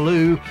Shades of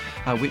Blue,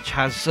 which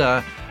has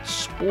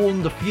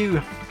spawned a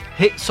few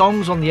hit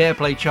songs on the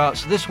airplay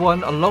charts. This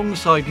one,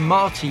 alongside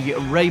Marty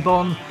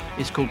Raybon,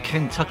 is called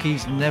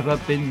Kentucky's Never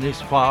Been This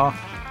Far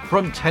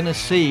from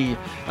Tennessee.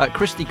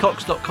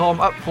 ChristyCox.com,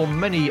 up for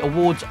many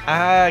awards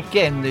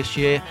again this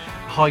year.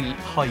 High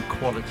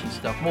quality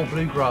stuff. More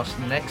bluegrass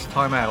next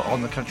time out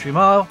on the Country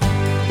Mile.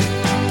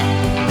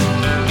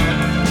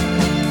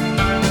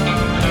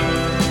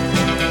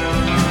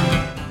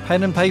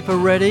 Pen and paper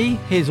ready?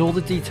 Here's all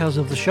the details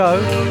of the show.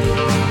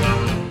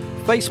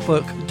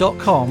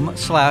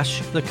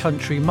 Facebook.com/The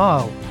Country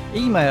Mile.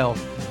 Email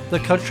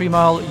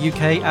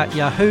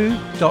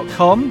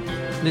thecountrymileuk@yahoo.com.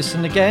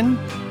 Listen again.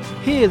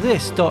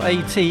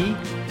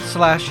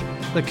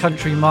 hearthis.at/The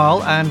Country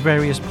Mile and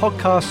various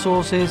podcast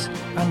sources,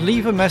 and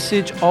leave a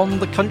message on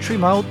the Country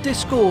Mile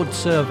Discord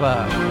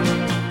server.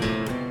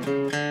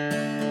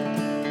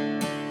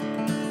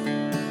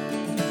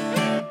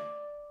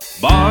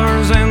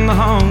 Bars and the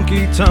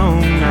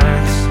honky-tonk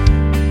nights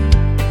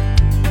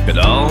could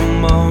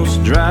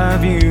almost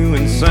drive you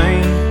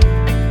insane.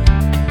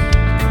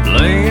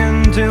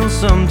 Playing till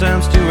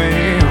sometimes 2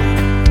 a.m.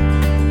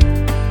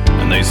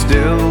 and they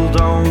still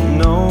don't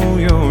know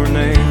your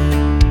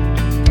name.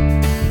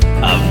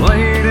 I've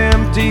played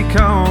empty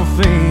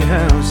coffee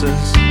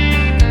houses,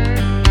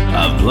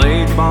 I've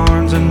played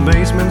barns and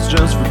basements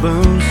just for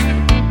booze.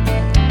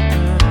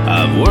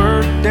 I've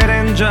worked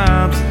dead-end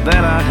jobs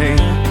that I hate.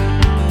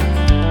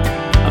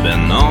 I've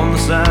been on the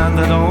side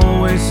that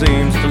always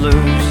seems to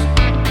lose.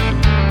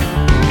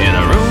 In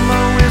a room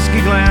of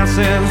whiskey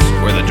glasses,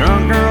 where the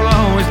drunk girl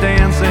always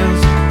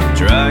dances,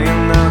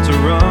 trying not to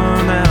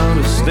run out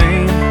of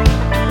steam.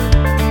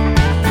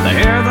 They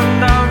hear the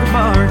dog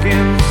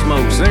barking,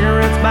 smoke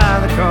cigarettes by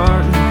the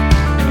carton,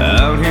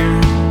 out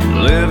here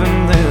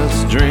living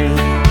this dream.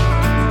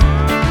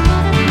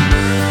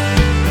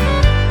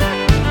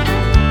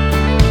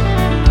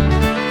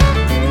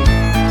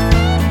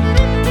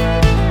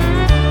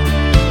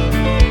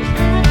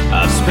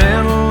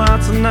 Spent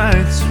lots of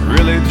nights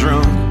really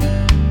drunk,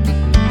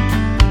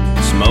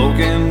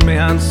 smoking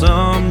behind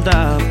some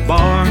dive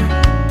bar.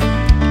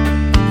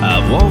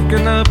 I've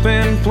woken up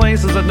in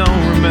places I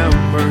don't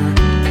remember,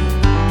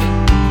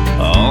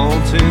 all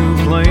to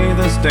play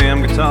this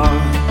damn guitar.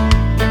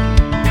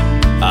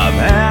 I've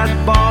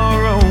had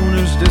bar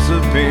owners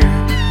disappear,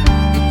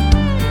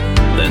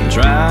 then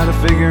try to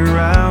figure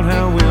out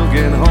how we'll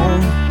get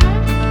home.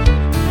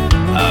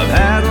 I've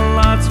had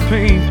lots of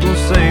people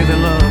say they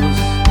love us,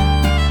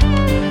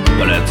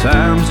 but at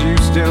times you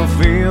still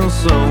feel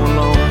so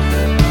alone.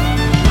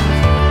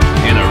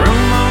 In a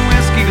room of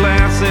whiskey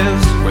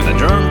glasses where the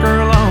drunk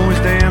girl always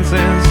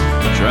dances,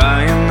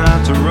 trying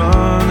not to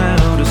run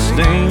out of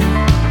steam.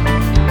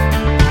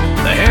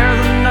 They hear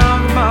the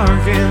dog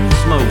barking,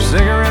 smoke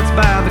cigarettes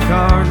by the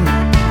carton,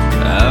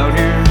 out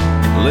here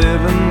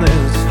living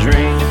this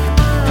dream.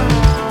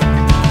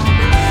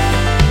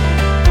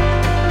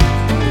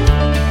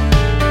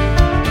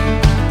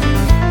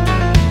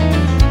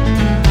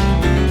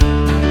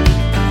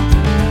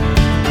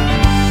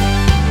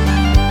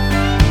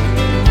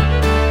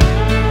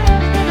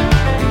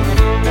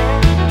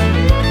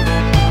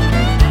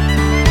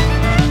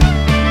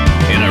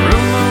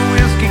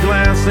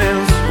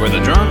 Where the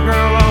drunk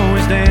girl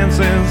always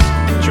dances,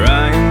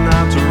 trying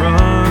not to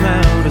run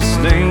out of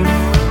steam.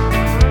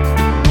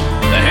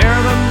 They hear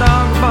the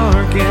dog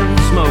barking,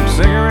 smoke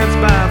cigarettes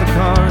by the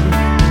carton,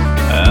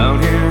 out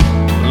here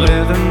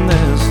living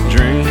this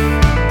dream.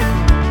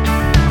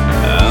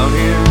 Out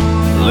here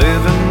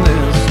living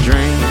this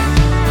dream.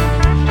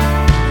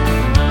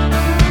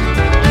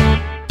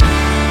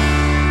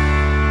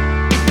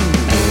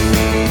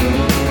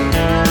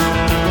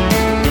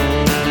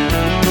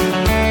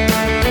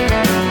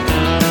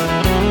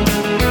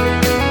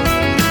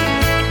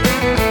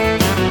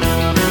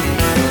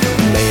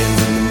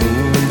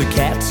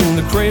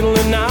 Cradle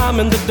and I'm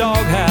in the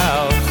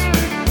doghouse.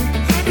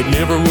 It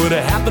never would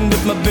have happened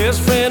if my best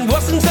friend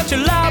wasn't such a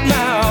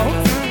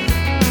loudmouth.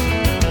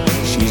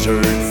 She's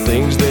heard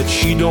things that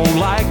she don't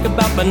like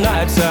about my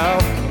nights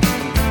out.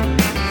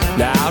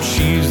 Now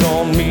she's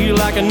on me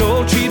like an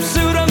old cheap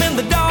suit. I'm in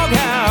the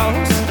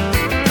doghouse.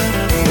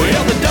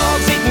 Well, the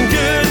dog's eating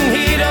good and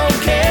he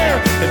don't care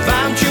if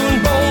I'm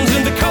chewing bones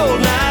in the cold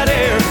night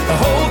air. The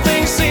whole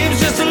thing seems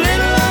just a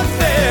little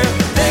unfair.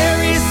 There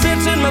he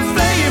sits in my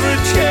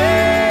favorite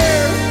chair.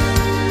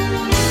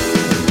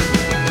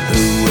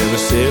 Whoever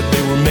said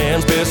they were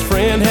man's best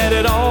friend had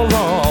it all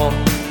wrong.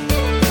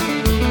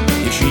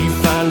 If she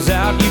finds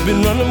out you've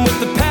been running with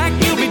the pack,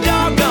 you'll be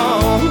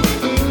doggone.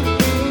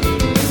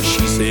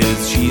 She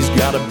says she's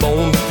got a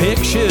bone to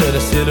pick. Should I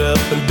sit up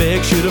and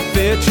beg? Should I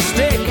fetch a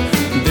stick?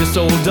 This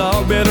old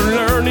dog better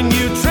learn a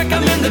new trick.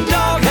 I'm in the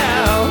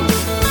doghouse.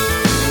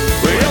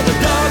 Well, the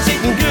dog's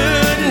eating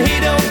good and he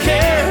don't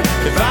care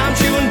if I'm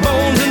chewing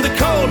bones in the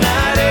cold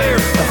night air.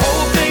 The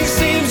whole thing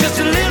seems just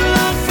a little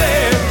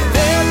unfair.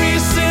 There he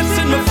sits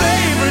in my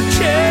favorite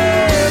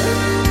chair.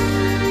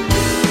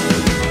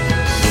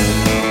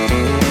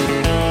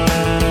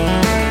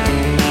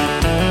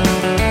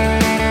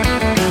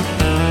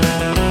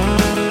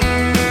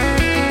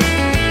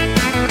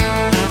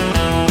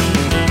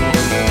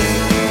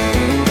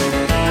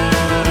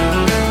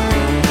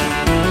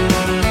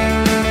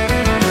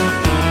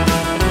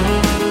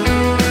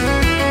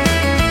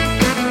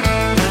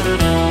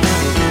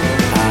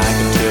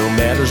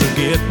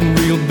 Getting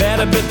real bad,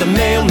 I bet the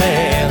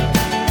mailman.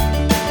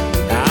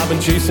 I've been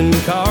chasing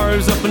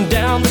cars up and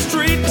down the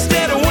street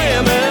instead of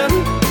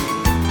women.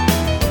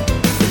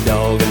 The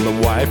dog and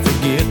the wife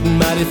are getting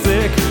mighty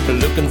thick.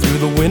 Looking through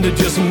the window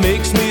just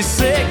makes me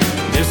sick.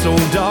 This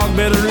old dog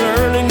better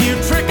learn a new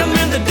trick. I'm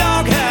in the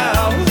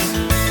doghouse.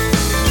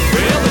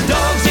 Well, the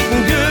dog's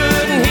eating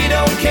good and he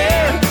don't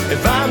care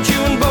if I'm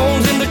chewing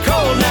bones in the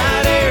cold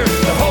night air.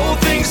 The whole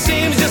thing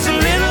seems just a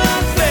little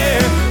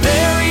unfair.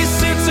 There he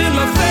sits in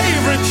my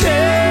favorite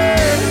chair.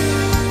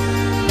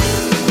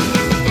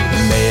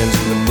 The man's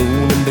in the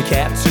moon and the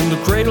cat's in the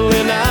cradle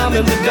and I'm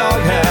in the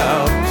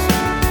doghouse.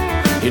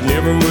 It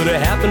never would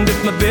have happened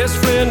if my best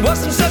friend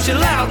wasn't such a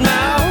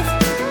loudmouth.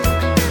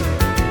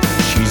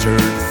 She's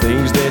heard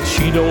things that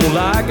she don't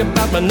like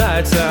about my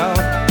nights out.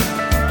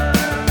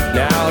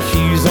 Now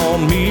she's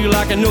on me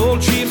like an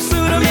old cheap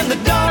suit. I'm in the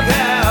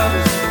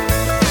doghouse.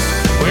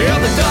 Well,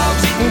 the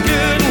dog's eating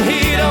good and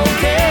he don't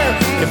care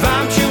if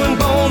I'm chewing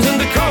bones in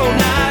the cold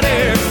night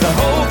air. The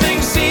whole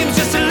thing seems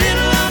just a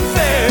little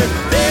unfair.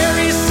 There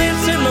he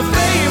sits in my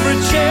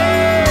favorite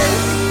chair.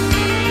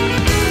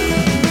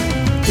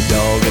 The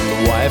dog and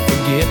the wife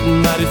are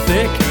getting mighty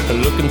thick.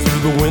 Looking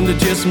through the window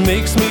just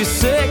makes me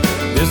sick.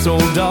 This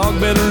old dog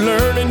better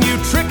learn a new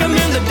trick. I'm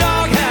in the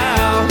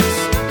doghouse.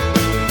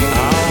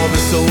 Oh,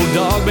 this old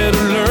dog better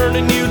learn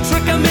a new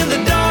trick. I'm in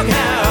the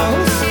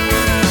doghouse.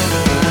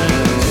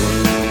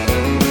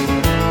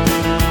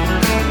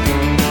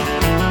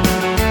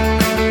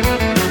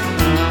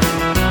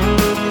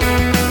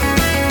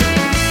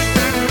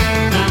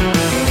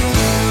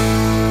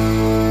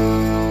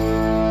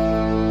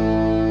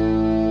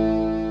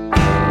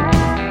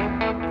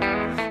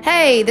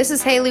 Hey, this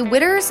is Haley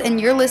Witters, and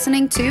you're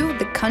listening to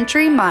The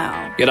Country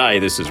Mile. G'day,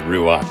 this is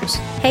Rue Arcus.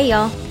 Hey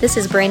y'all, this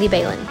is Brandy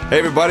Balin. Hey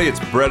everybody, it's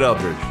Brett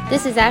Eldridge.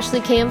 This is Ashley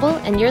Campbell,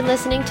 and you're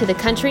listening to The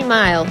Country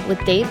Mile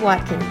with Dave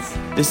Watkins.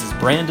 This is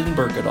Brandon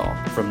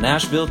Bergadal from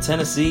Nashville,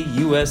 Tennessee,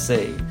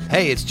 USA.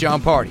 Hey, it's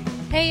John Party.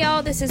 Hey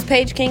y'all, this is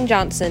Paige King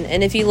Johnson,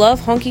 and if you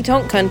love honky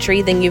tonk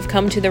country, then you've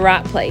come to the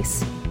right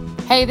place.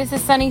 Hey, this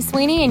is Sunny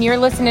Sweeney, and you're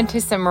listening to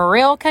some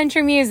real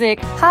country music.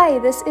 Hi,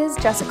 this is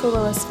Jessica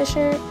Willis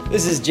Fisher.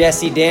 This is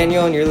Jesse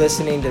Daniel, and you're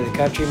listening to The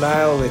Country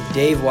Mile with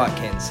Dave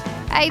Watkins.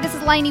 Hey, this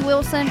is Lainey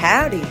Wilson.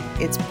 Howdy,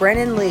 it's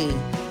Brennan Lee.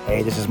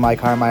 Hey, this is Mike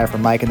Harmeyer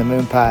from Mike and the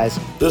Moon Pies.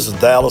 This is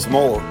Dallas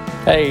Moore.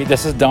 Hey,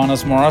 this is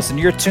Donis Morris, and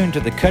you're tuned to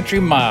The Country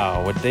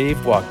Mile with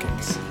Dave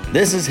Watkins.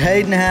 This is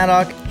Hayden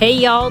Haddock. Hey,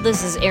 y'all,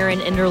 this is Aaron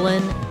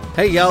Enderlin.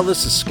 Hey, y'all,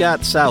 this is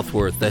Scott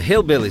Southworth, the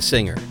hillbilly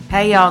singer.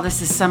 Hey, y'all,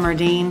 this is Summer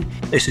Dean.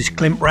 This is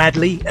Clint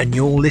Bradley, and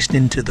you're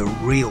listening to The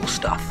Real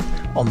Stuff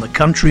on The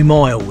Country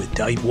Mile with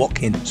Dave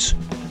Watkins.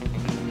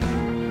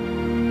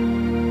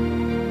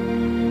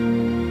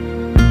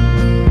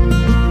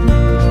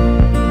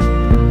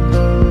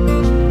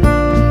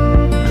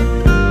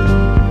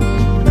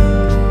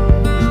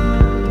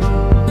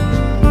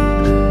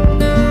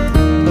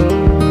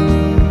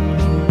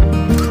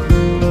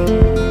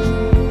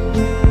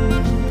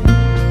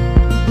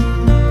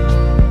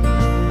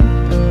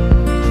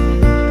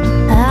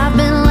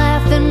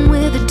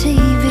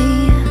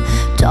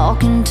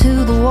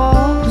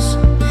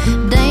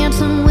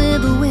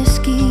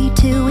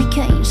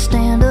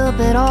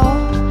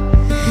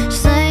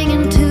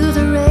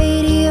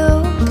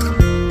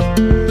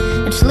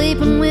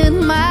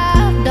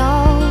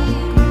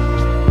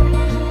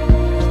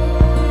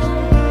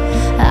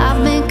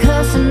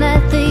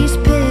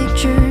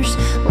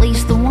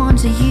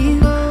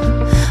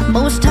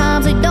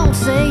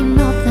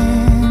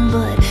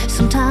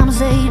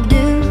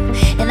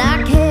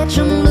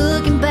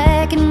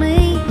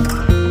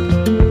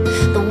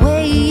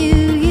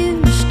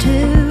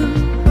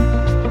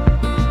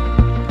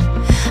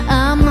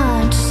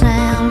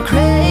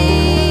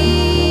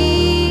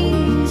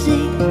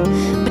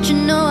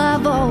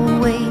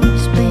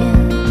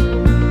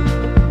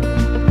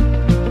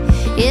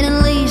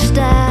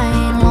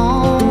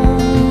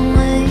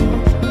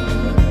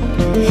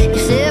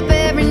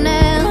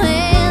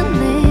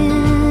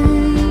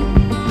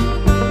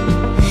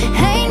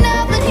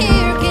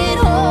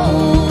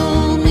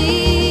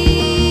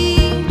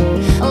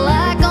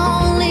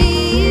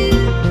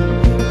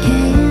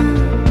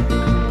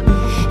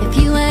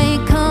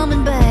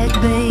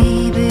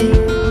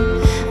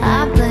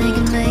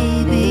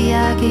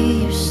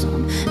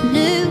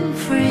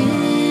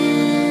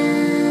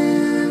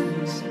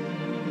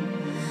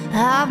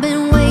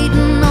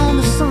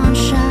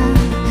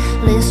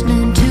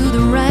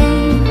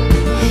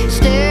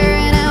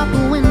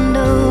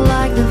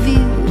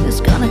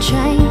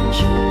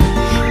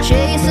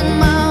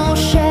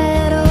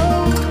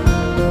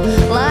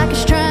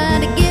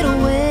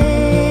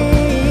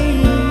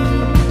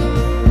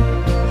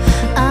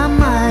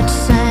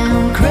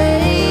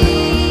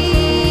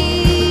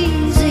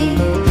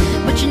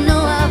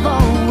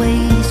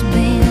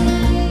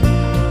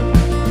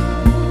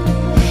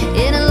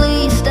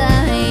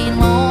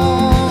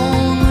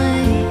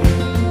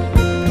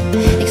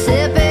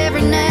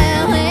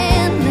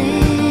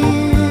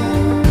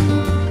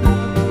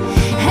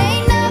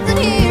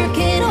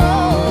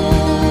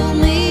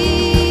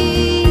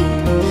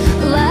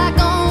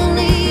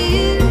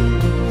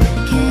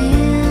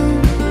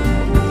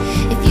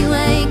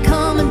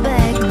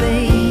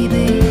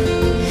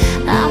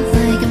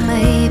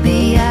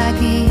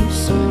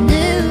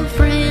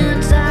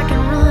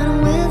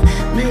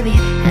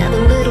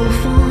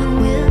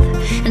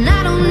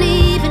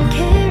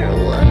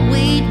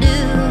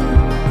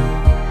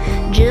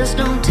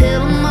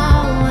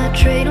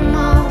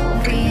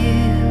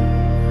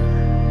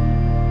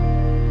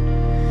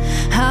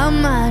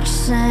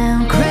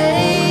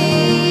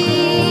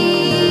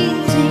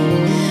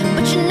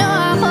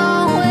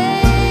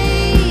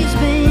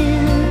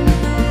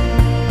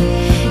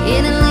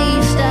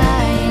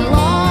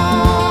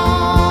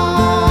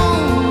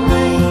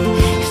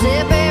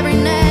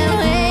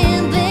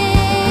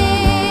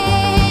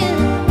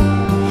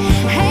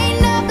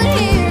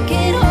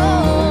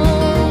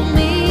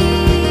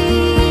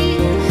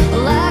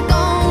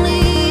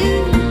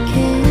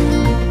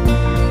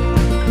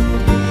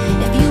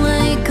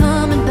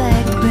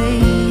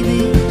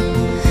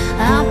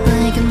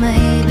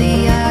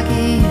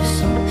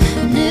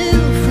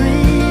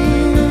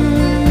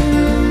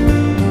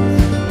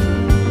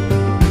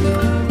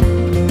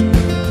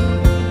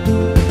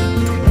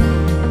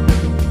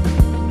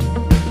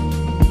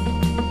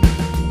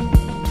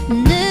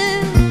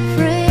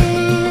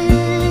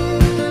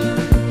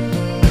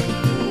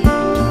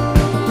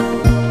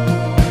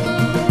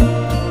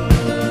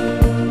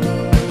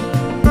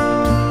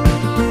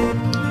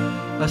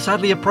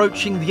 Sadly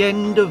approaching the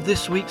end of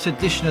this week's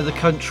edition of the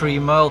Country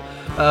Mile,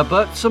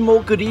 but some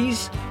more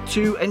goodies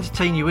to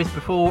entertain you with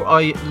before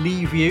I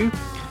leave you.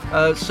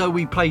 So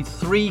we played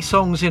 3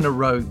 songs in a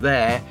row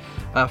there.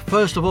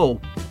 First of all,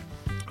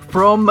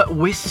 from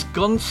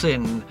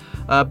Wisconsin,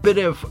 A bit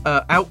of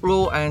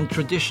outlaw and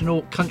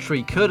traditional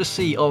country,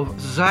 courtesy of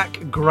Zach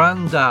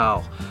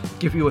Grandal.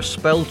 Give you a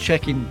spell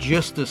check in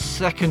just a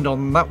second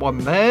on that one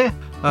there.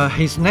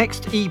 His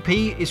next EP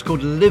is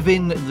called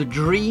Living the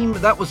Dream.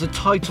 That was a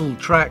title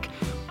track.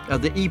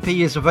 The EP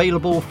is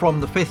available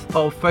from the 5th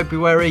of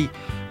February,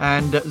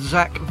 and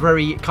Zach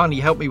very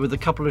kindly helped me with a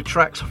couple of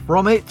tracks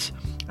from it,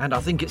 and I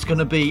think it's going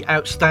to be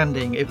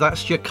outstanding. If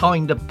that's your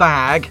kind of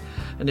bag,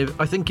 and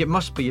I think it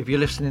must be if you're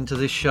listening to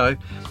this show,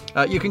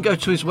 you can go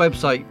to his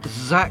website,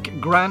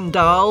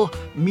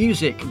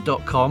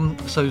 zachgrandalmusic.com.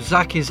 So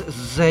Zach is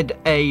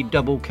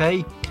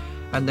Z-A-K-K,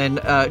 and then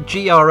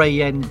Grandal,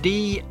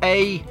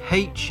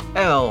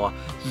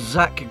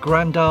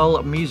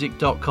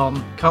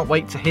 zachgrandalmusic.com. Can't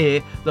wait to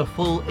hear the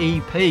full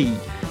EP,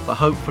 but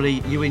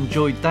hopefully you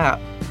enjoyed that.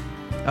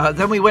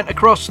 Then we went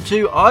across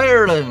to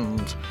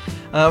Ireland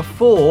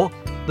for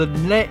the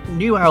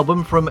new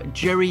album from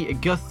Jerry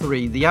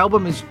Guthrie. The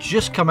album has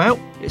just come out.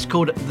 It's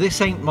called This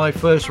Ain't My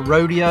First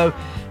Rodeo,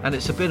 and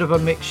it's a bit of a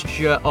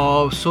mixture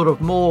of sort of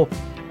more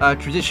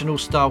traditional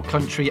style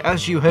country,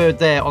 as you heard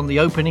there on the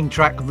opening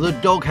track, The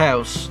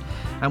Doghouse,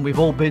 and we've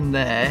all been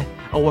there.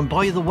 Oh, and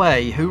by the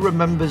way, who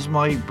remembers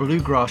my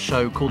bluegrass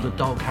show called The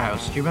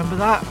Doghouse? Do you remember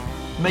that?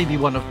 Maybe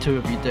one or two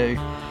of you do.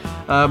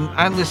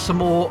 And there's some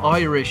more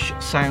Irish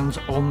sounds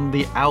on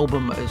the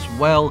album as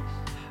well.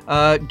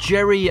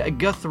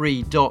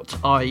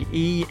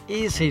 JerryGuthrie.ie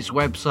is his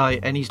website,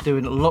 and he's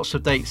doing lots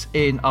of dates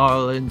in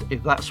Ireland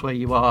if that's where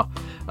you are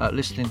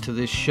listening to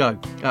this show.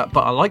 But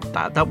I like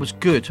that. That was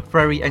good.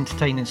 Very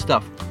entertaining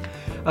stuff.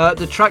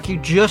 The track you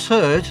just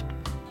heard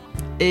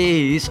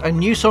is a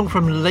new song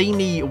from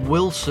Lainey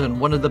Wilson,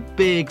 one of the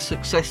big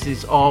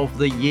successes of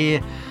the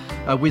year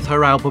with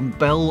her album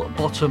Bell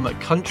Bottom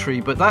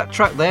Country. But that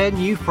track there,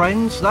 New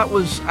Friends, that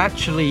was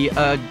actually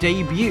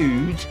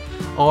debuted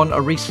on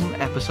a recent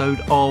episode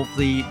of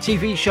the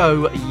TV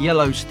show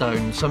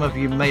Yellowstone. Some of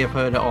you may have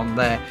heard it on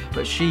there,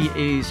 but she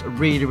is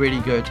really, really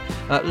good.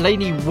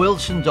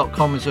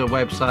 LaineyWilson.com is her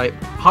website.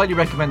 Highly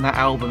recommend that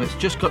album. It's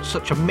just got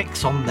such a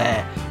mix on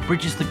there.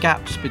 Bridges the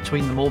gaps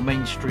between the more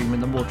mainstream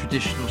and the more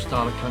traditional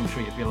style of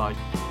country, if you like.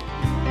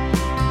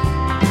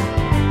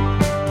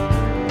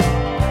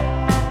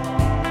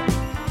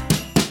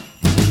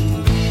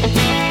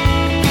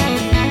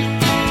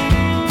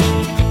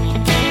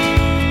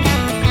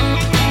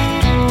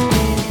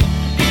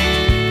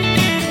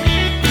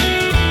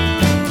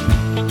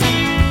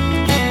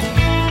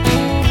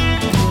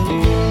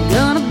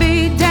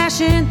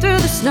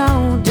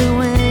 Snow,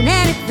 doing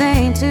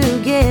anything to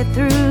get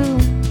through.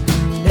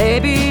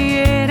 Baby,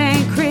 it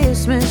ain't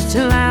Christmas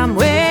till I'm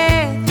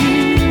with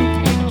you.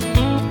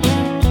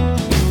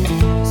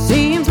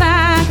 Seems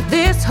like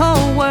this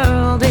whole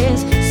world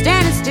is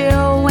standing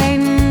still,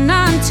 waiting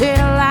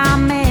until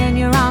I'm in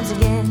your arms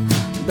again.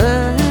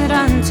 But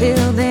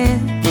until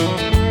then,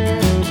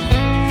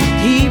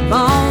 keep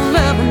on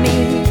loving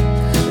me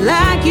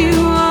like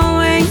you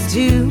always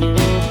do.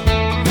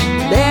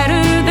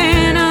 Better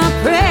than a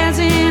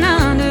present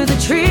under the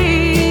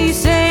tree.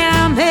 Say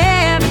I'm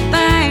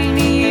everything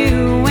to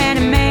you, and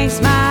it makes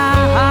my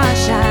heart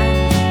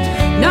shine,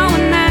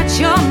 knowing that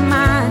you're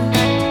mine.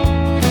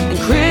 And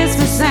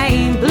Christmas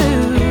ain't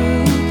blue,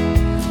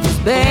 'cause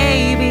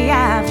baby,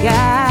 I've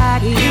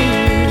got you.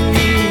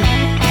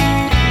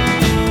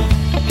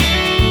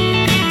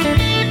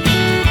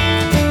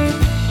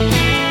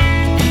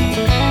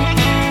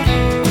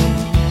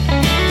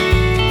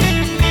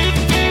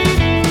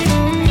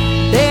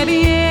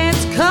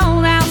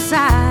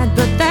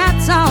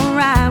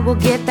 We'll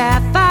get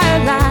that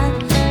firelight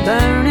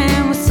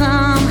burning with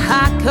some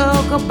hot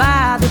cocoa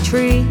by the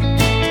tree.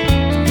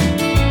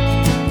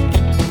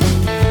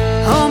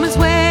 Home is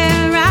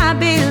where I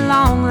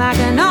belong, like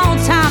an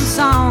old-time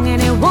song,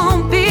 and it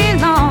won't be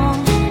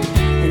long,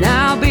 and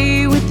I'll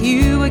be with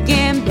you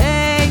again,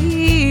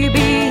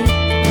 baby.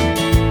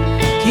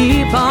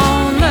 Keep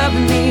on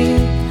loving me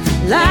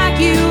like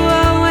you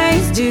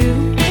always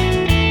do.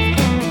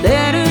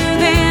 Better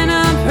than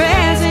a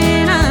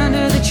present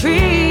under the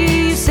tree.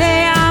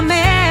 Say I'm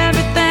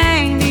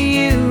everything to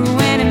you,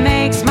 and it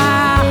makes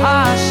my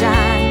heart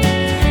shine,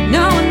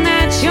 knowing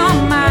that you're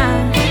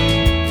mine.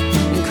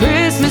 And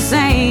Christmas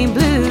ain't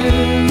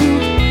blue,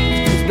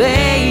 'cause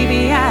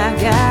baby, I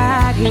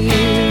got you.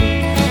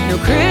 No,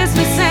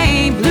 Christmas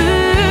ain't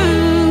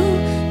blue,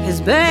 'cause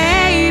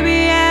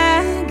baby,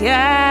 I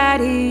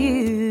got you.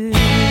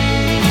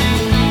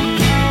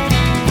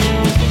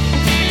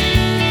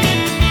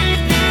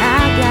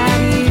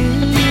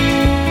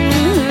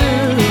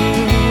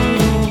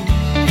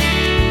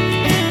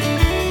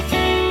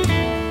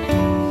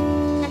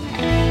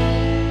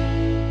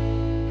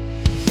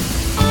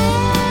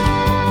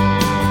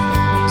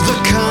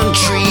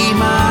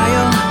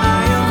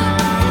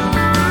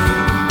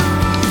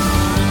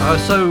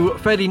 So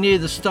fairly near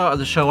the start of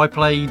the show I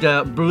played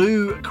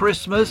Blue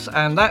Christmas,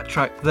 and that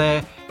track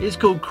there is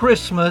called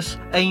Christmas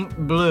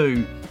Ain't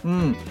Blue.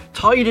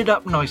 Tied it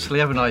up nicely,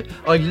 haven't I?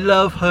 I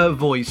love her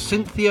voice.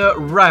 Cynthia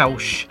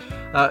Rausch.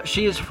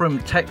 She is from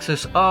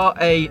Texas,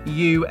 Rausch.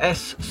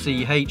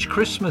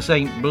 Christmas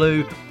Ain't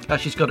Blue.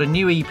 She's got a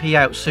new EP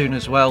out soon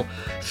as well.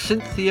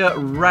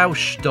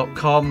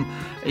 CynthiaRausch.com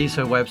is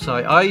her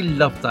website. I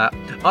love that.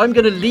 I'm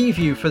going to leave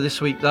you for this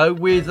week, though,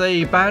 with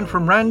a band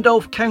from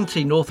Randolph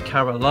County, North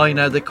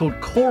Carolina. They're called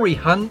Corey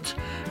Hunt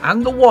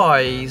and the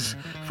Wise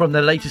from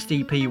their latest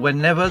EP,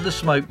 Whenever the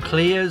Smoke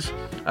Clears.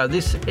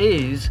 This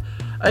is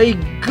a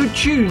good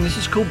tune. This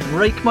is called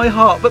Break My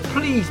Heart. But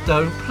please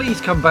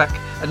come back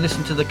and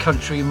listen to the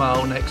Country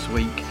Mile next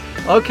week.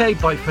 Okay,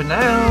 bye for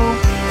now.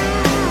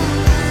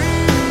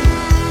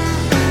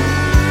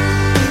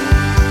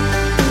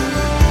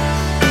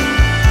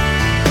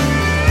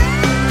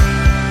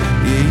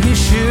 You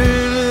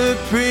sure look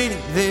pretty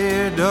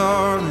there,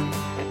 darling,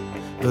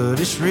 but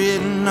it's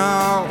written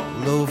all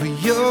over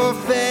your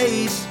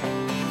face.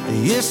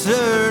 You're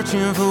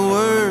searching for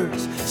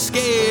words,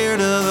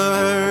 scared of the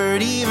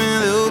hurt,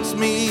 even though it's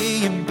me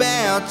you're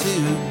about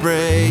to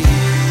break.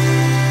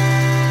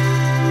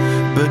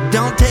 But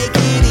don't take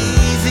it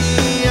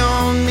easy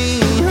on me,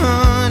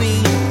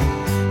 honey,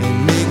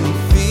 and make me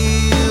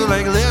feel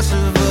like less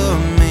of a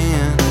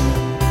man.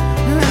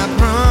 I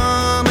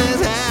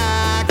promise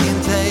I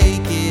can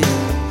take it.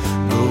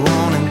 Go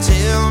on and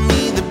tell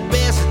me the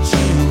best that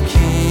you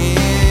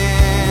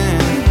can.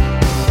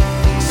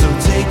 So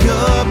take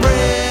a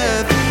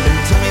breath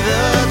and tell me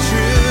the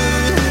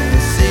truth,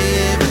 and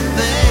say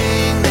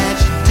everything that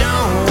you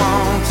don't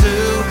want to.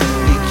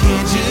 You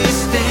can't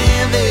just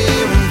stand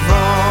there and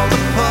fall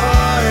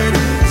apart,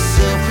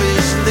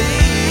 selfishly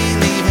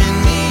leaving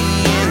me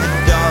in the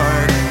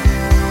dark.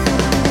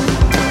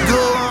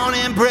 Go on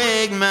and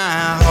break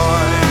my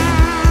heart.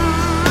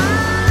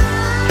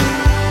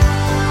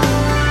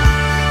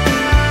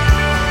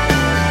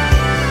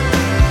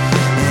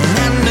 And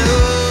I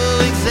know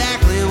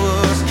exactly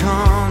what's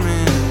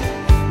coming,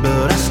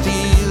 but I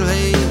still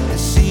hate to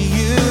see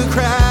you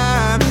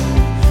cry.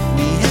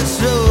 We had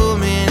so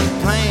many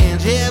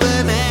plans, yeah,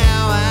 but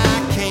now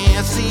I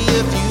can't see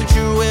a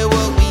future where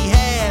what we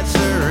had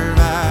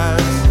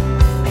survives.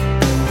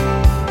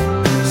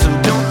 So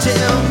don't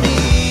tell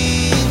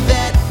me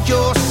that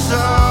you're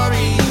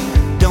sorry.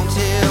 Don't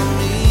tell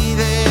me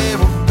that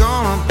we're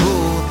gonna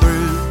pull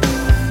through.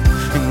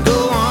 And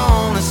go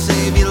on and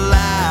save your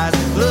lies.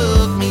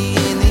 Look me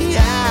in the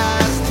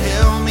eyes.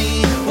 Tell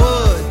me,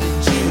 what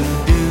did you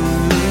do?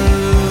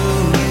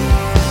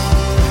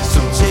 So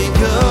take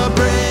a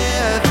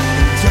breath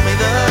and tell me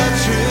the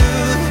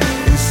truth,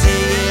 and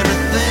say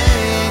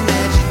everything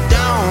that you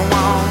don't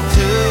want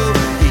to.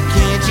 You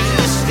can't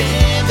just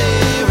stand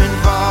there and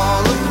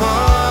fall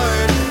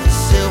apart,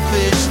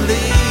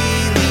 selfishly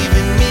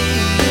leaving me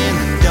in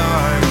the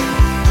dark.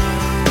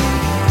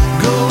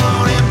 Go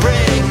on and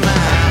break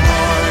my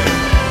heart.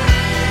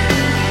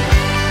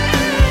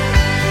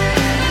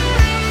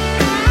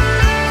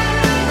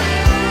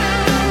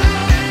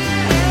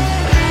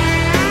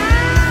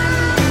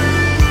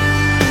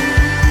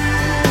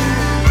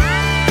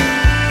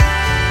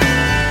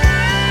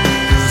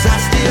 'Cause I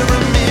still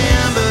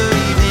remember,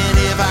 even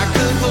if I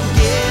could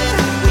forget,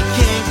 we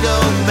can't go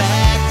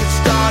back and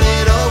start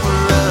it over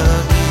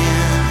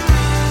again.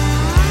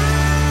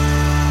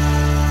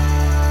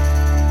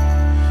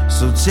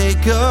 So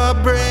take a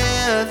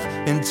breath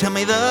and tell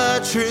me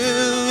the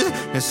truth,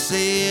 and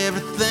say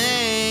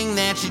everything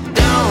that you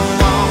don't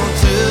want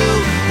to.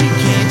 You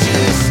can't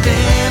just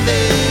stand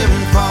there